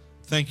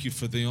 thank you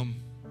for them.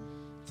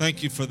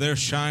 Thank you for their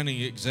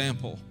shining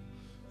example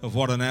of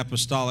what an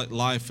apostolic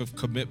life of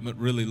commitment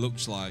really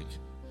looks like.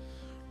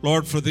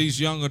 Lord, for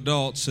these young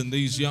adults and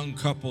these young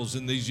couples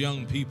and these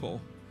young people,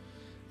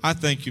 I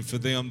thank you for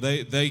them.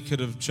 They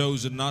could have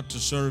chosen not to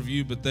serve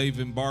you, but they've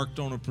embarked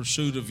on a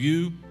pursuit of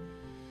you,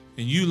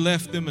 and you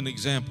left them an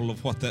example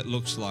of what that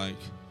looks like.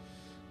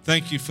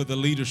 Thank you for the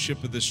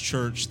leadership of this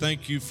church.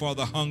 Thank you for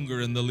the hunger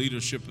and the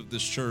leadership of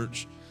this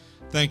church.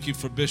 Thank you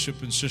for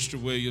Bishop and Sister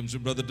Williams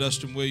and Brother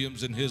Dustin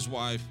Williams and his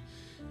wife,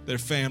 their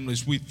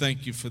families. We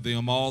thank you for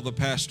them, all the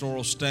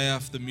pastoral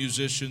staff, the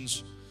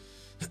musicians,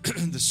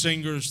 the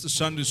singers, the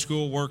Sunday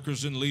school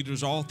workers and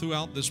leaders all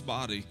throughout this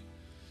body.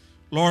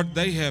 Lord,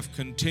 they have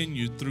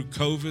continued through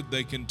COVID.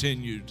 They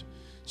continued.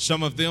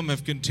 Some of them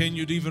have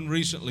continued even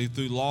recently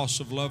through loss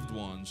of loved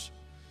ones.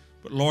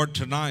 But Lord,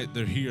 tonight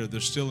they're here.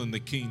 They're still in the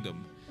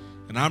kingdom.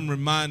 And I'm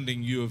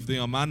reminding you of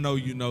them. I know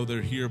you know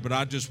they're here, but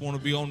I just want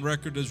to be on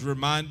record as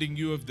reminding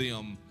you of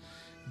them.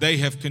 They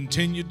have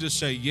continued to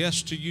say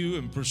yes to you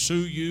and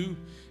pursue you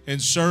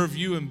and serve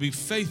you and be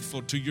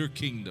faithful to your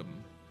kingdom.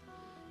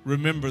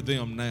 Remember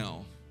them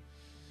now.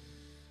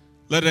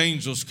 Let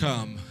angels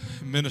come,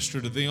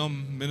 minister to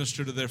them,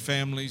 minister to their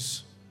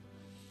families,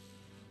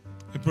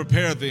 and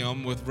prepare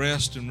them with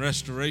rest and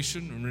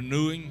restoration and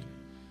renewing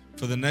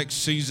for the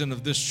next season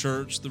of this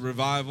church, the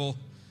revival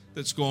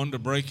that's going to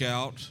break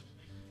out,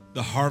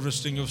 the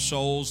harvesting of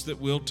souls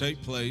that will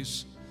take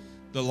place,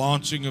 the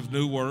launching of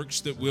new works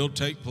that will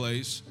take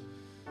place,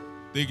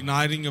 the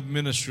igniting of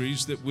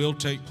ministries that will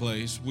take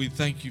place. We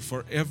thank you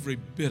for every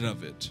bit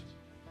of it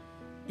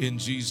in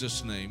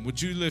Jesus' name.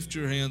 Would you lift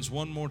your hands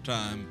one more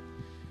time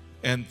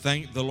and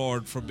thank the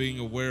Lord for being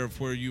aware of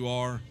where you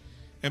are,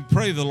 and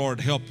pray the Lord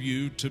help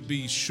you to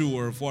be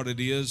sure of what it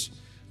is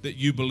that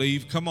you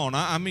believe. Come on,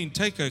 I mean,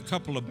 take a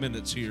couple of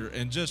minutes here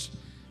and just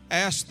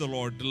Ask the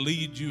Lord to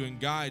lead you and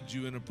guide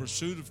you in a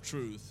pursuit of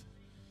truth,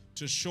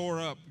 to shore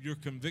up your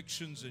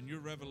convictions and your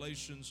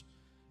revelations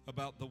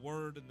about the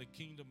Word and the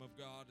kingdom of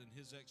God and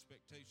His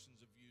expectations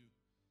of you.